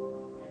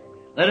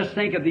 Let us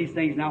think of these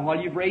things now while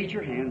you've raised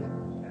your hands.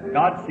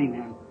 God's seen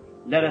them.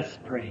 Let us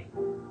pray.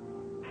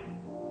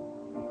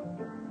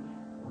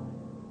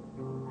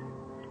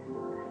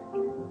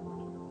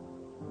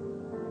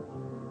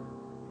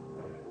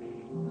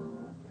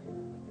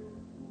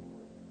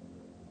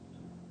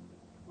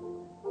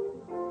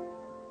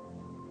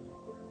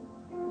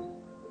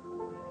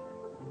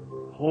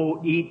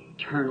 Oh,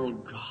 eternal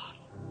God,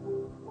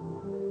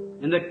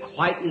 in the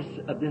quietness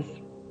of this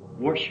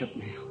worship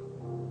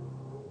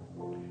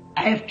now,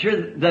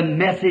 after the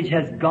message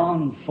has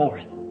gone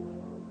forth,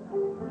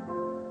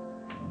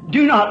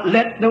 do not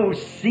let those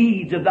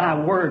seeds of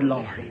Thy Word,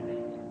 Lord,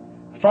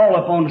 fall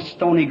upon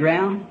stony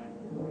ground.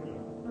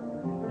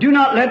 Do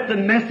not let the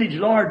message,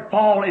 Lord,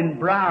 fall in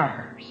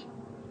briars,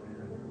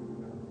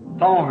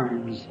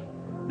 thorns,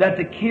 that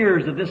the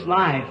cares of this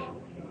life,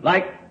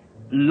 like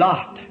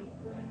Lot,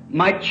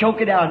 might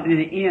choke it out in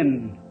the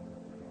end,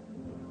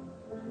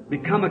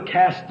 become a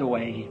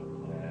castaway.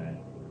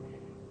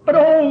 But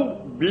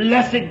oh,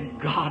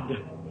 blessed God,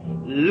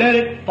 let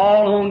it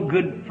fall on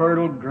good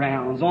fertile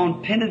grounds,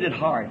 on penitent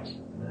hearts,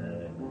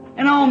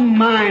 and on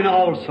mine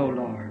also,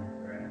 Lord,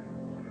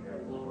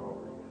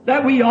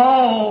 that we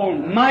all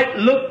might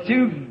look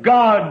through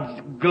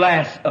God's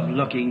glass of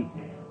looking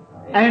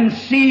and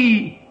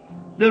see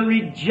the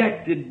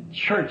rejected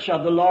church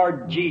of the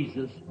Lord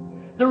Jesus,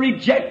 the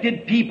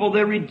rejected people,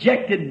 the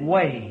rejected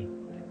way.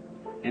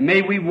 And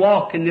may we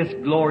walk in this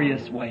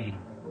glorious way.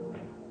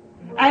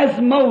 As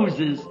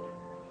Moses,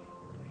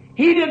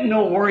 he didn't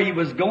know where he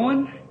was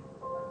going.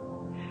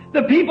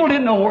 The people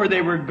didn't know where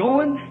they were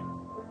going.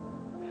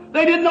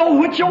 They didn't know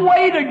which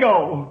way to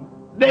go.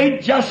 They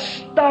just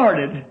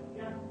started.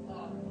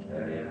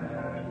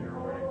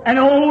 And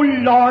oh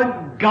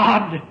Lord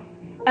God,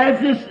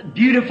 as this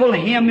beautiful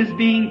hymn is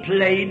being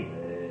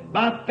played,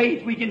 by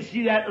faith we can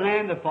see that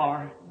land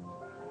afar.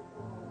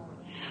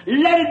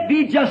 Let it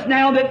be just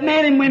now that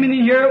men and women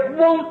in here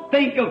won't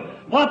think of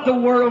what the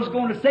world's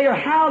going to say or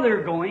how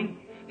they're going.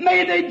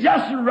 May they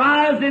just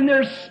rise in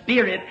their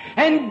spirit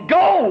and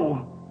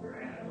go.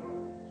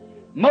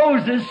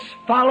 Moses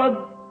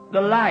followed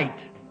the light,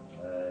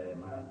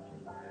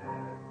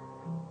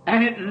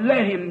 and it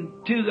led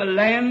him to the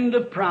land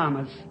of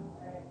promise,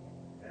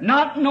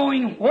 not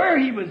knowing where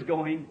he was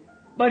going,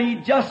 but he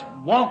just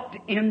walked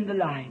in the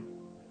light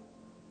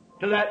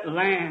to that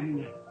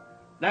land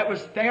that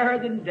was fairer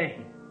than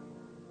day.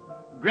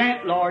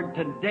 Grant, Lord,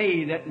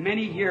 today that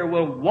many here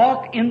will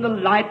walk in the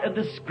light of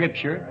the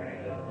Scripture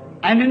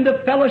and in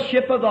the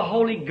fellowship of the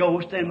Holy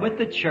Ghost and with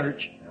the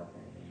church,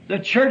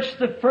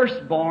 the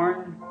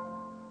firstborn,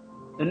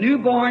 the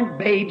newborn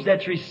babes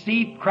that's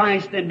received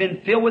Christ and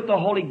been filled with the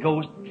Holy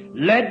Ghost,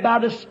 led by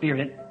the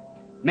Spirit.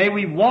 May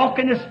we walk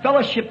in this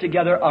fellowship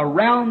together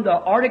around the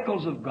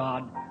articles of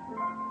God,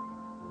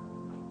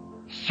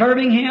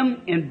 serving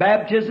Him in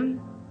baptism,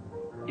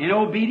 in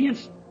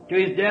obedience to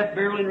His death,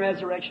 burial, and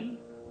resurrection.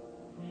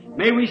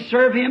 May we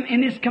serve Him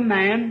in His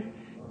command,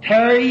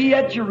 tarry ye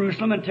at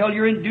Jerusalem until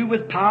you're endued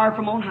with power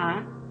from on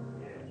high.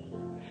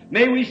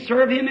 May we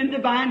serve Him in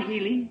divine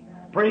healing,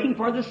 praying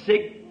for the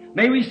sick.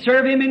 May we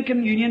serve Him in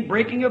communion,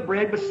 breaking of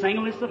bread with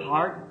singleness of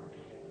heart,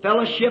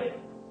 fellowship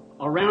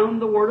around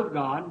the Word of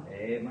God.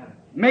 Amen.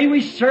 May we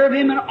serve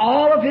Him in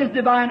all of His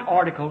divine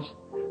articles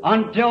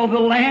until the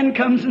land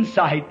comes in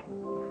sight.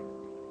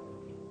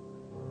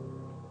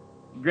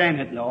 Grant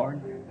it,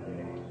 Lord.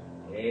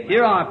 Amen.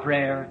 Hear our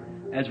prayer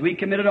as we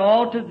commit it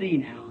all to Thee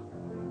now,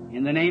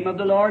 in the name of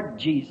the Lord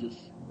Jesus.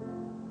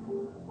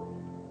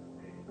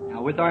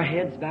 Now with our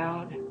heads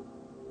bowed,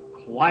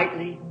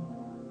 quietly,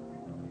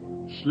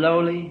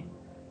 slowly,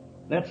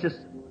 let's just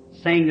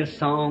sing this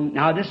song.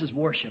 Now this is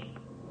worship.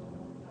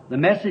 The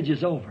message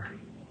is over.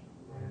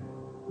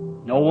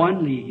 No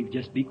one leave,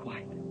 just be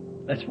quiet.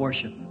 Let's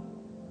worship.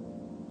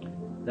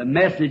 The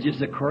message is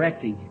the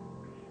correcting.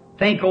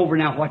 Think over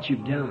now what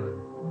you've done,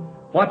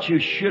 what you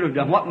should have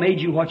done, what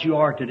made you what you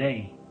are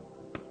today.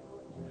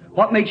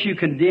 What makes you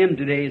condemned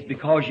today is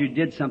because you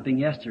did something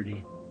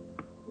yesterday.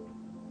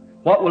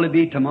 What will it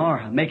be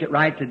tomorrow? Make it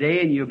right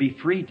today and you'll be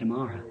free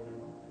tomorrow.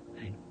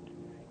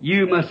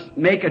 You must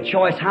make a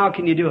choice. How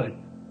can you do it?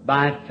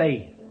 By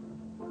faith.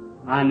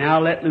 I now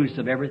let loose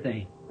of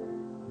everything.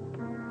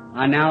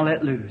 I now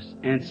let loose.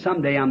 And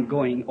someday I'm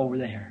going over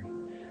there.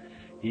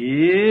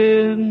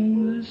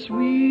 In the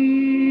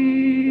sweet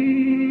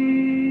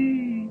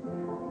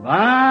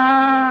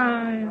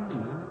by and by,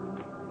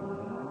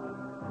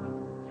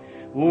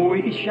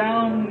 we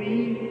shall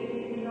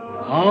meet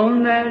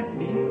on that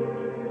beach.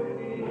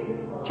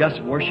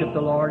 Just worship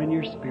the Lord in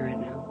your spirit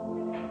now.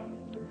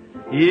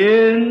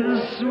 In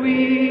the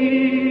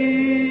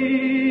sweet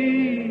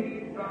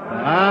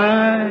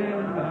by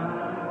and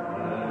by,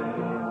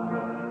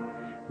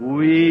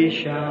 we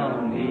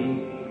shall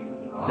meet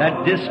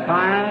that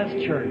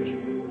despised church.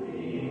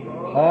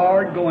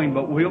 Hard going,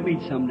 but we'll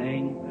meet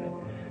someday.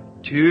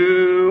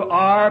 To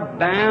our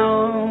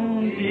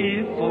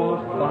bountiful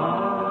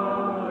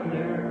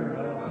Father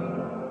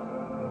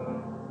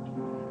above,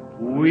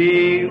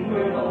 we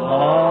will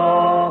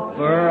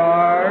offer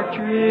our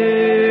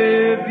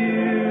tribute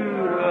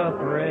of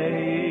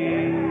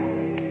praise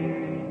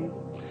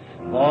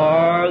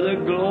for the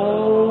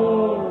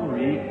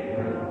glory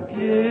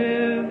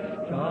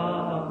gift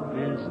of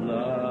His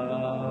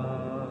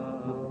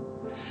love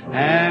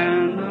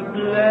and the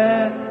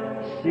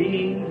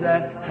blessings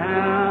that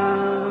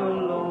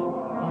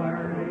hallow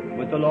our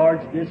with the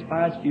Lord's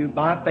despised few.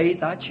 By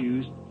faith I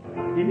choose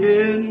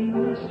in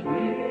the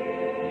sweet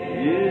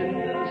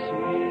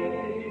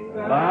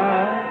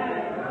by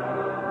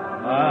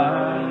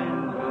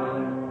and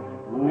by,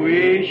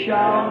 we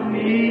shall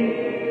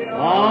meet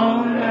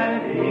on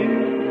that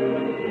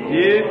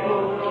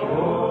beautiful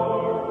shore.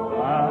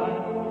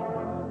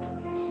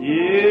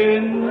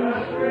 In the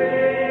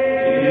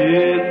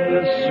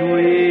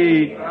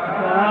sweet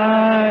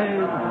by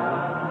and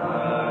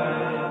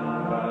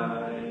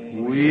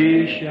by,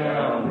 we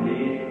shall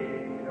meet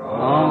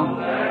on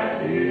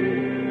that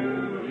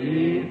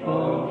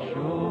beautiful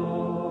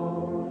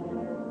shore.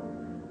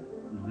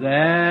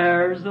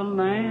 There's a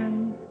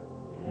land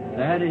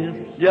That is.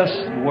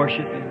 Just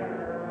worship Him.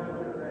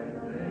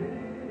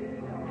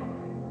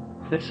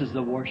 This is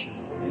the worship.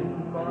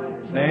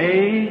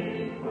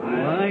 Faith,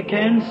 I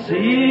can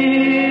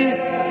see.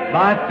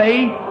 By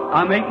faith,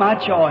 I make my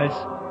choice.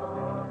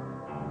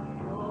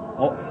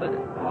 Oh,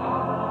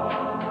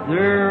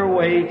 there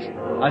waits.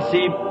 I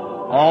see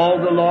all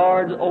the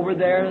Lord over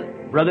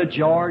there. Brother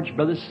George,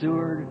 Brother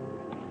Seward,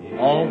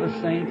 all the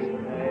saints.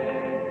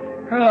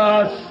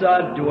 Us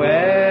a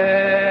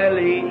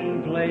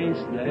dwelling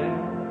place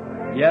there.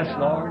 Yes,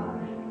 Lord.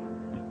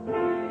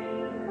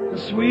 The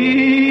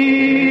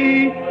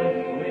sweet,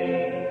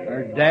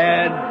 her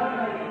dad,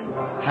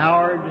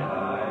 Howard,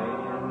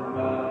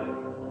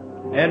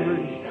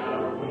 Edward,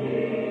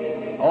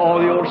 all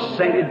the old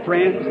sainted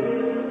friends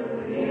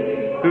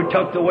who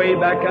tucked away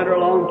back under a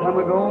long time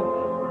ago.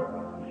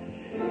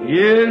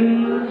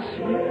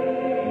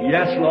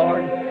 Yes,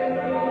 Lord.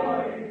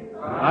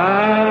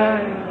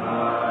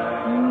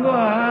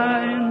 By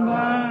and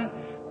by,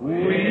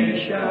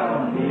 we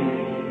shall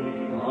meet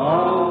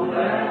on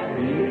that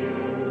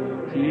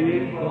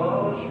beautiful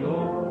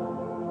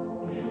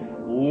shore.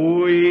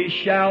 We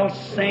shall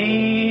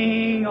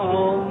sing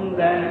on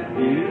that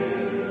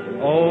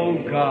beautiful, oh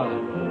God,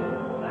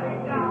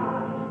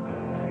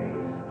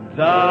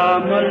 the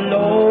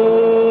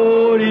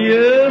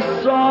melodious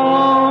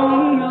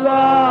songs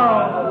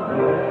of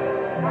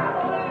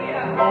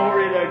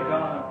glory to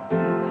God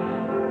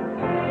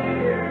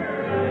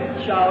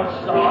shall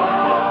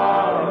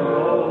sorrow,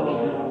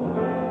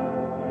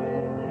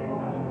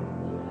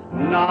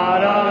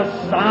 not a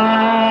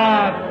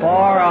sigh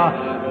for a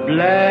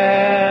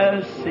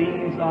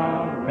blessings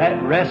of that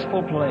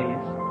restful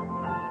place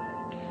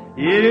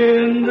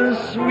in the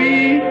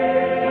sweet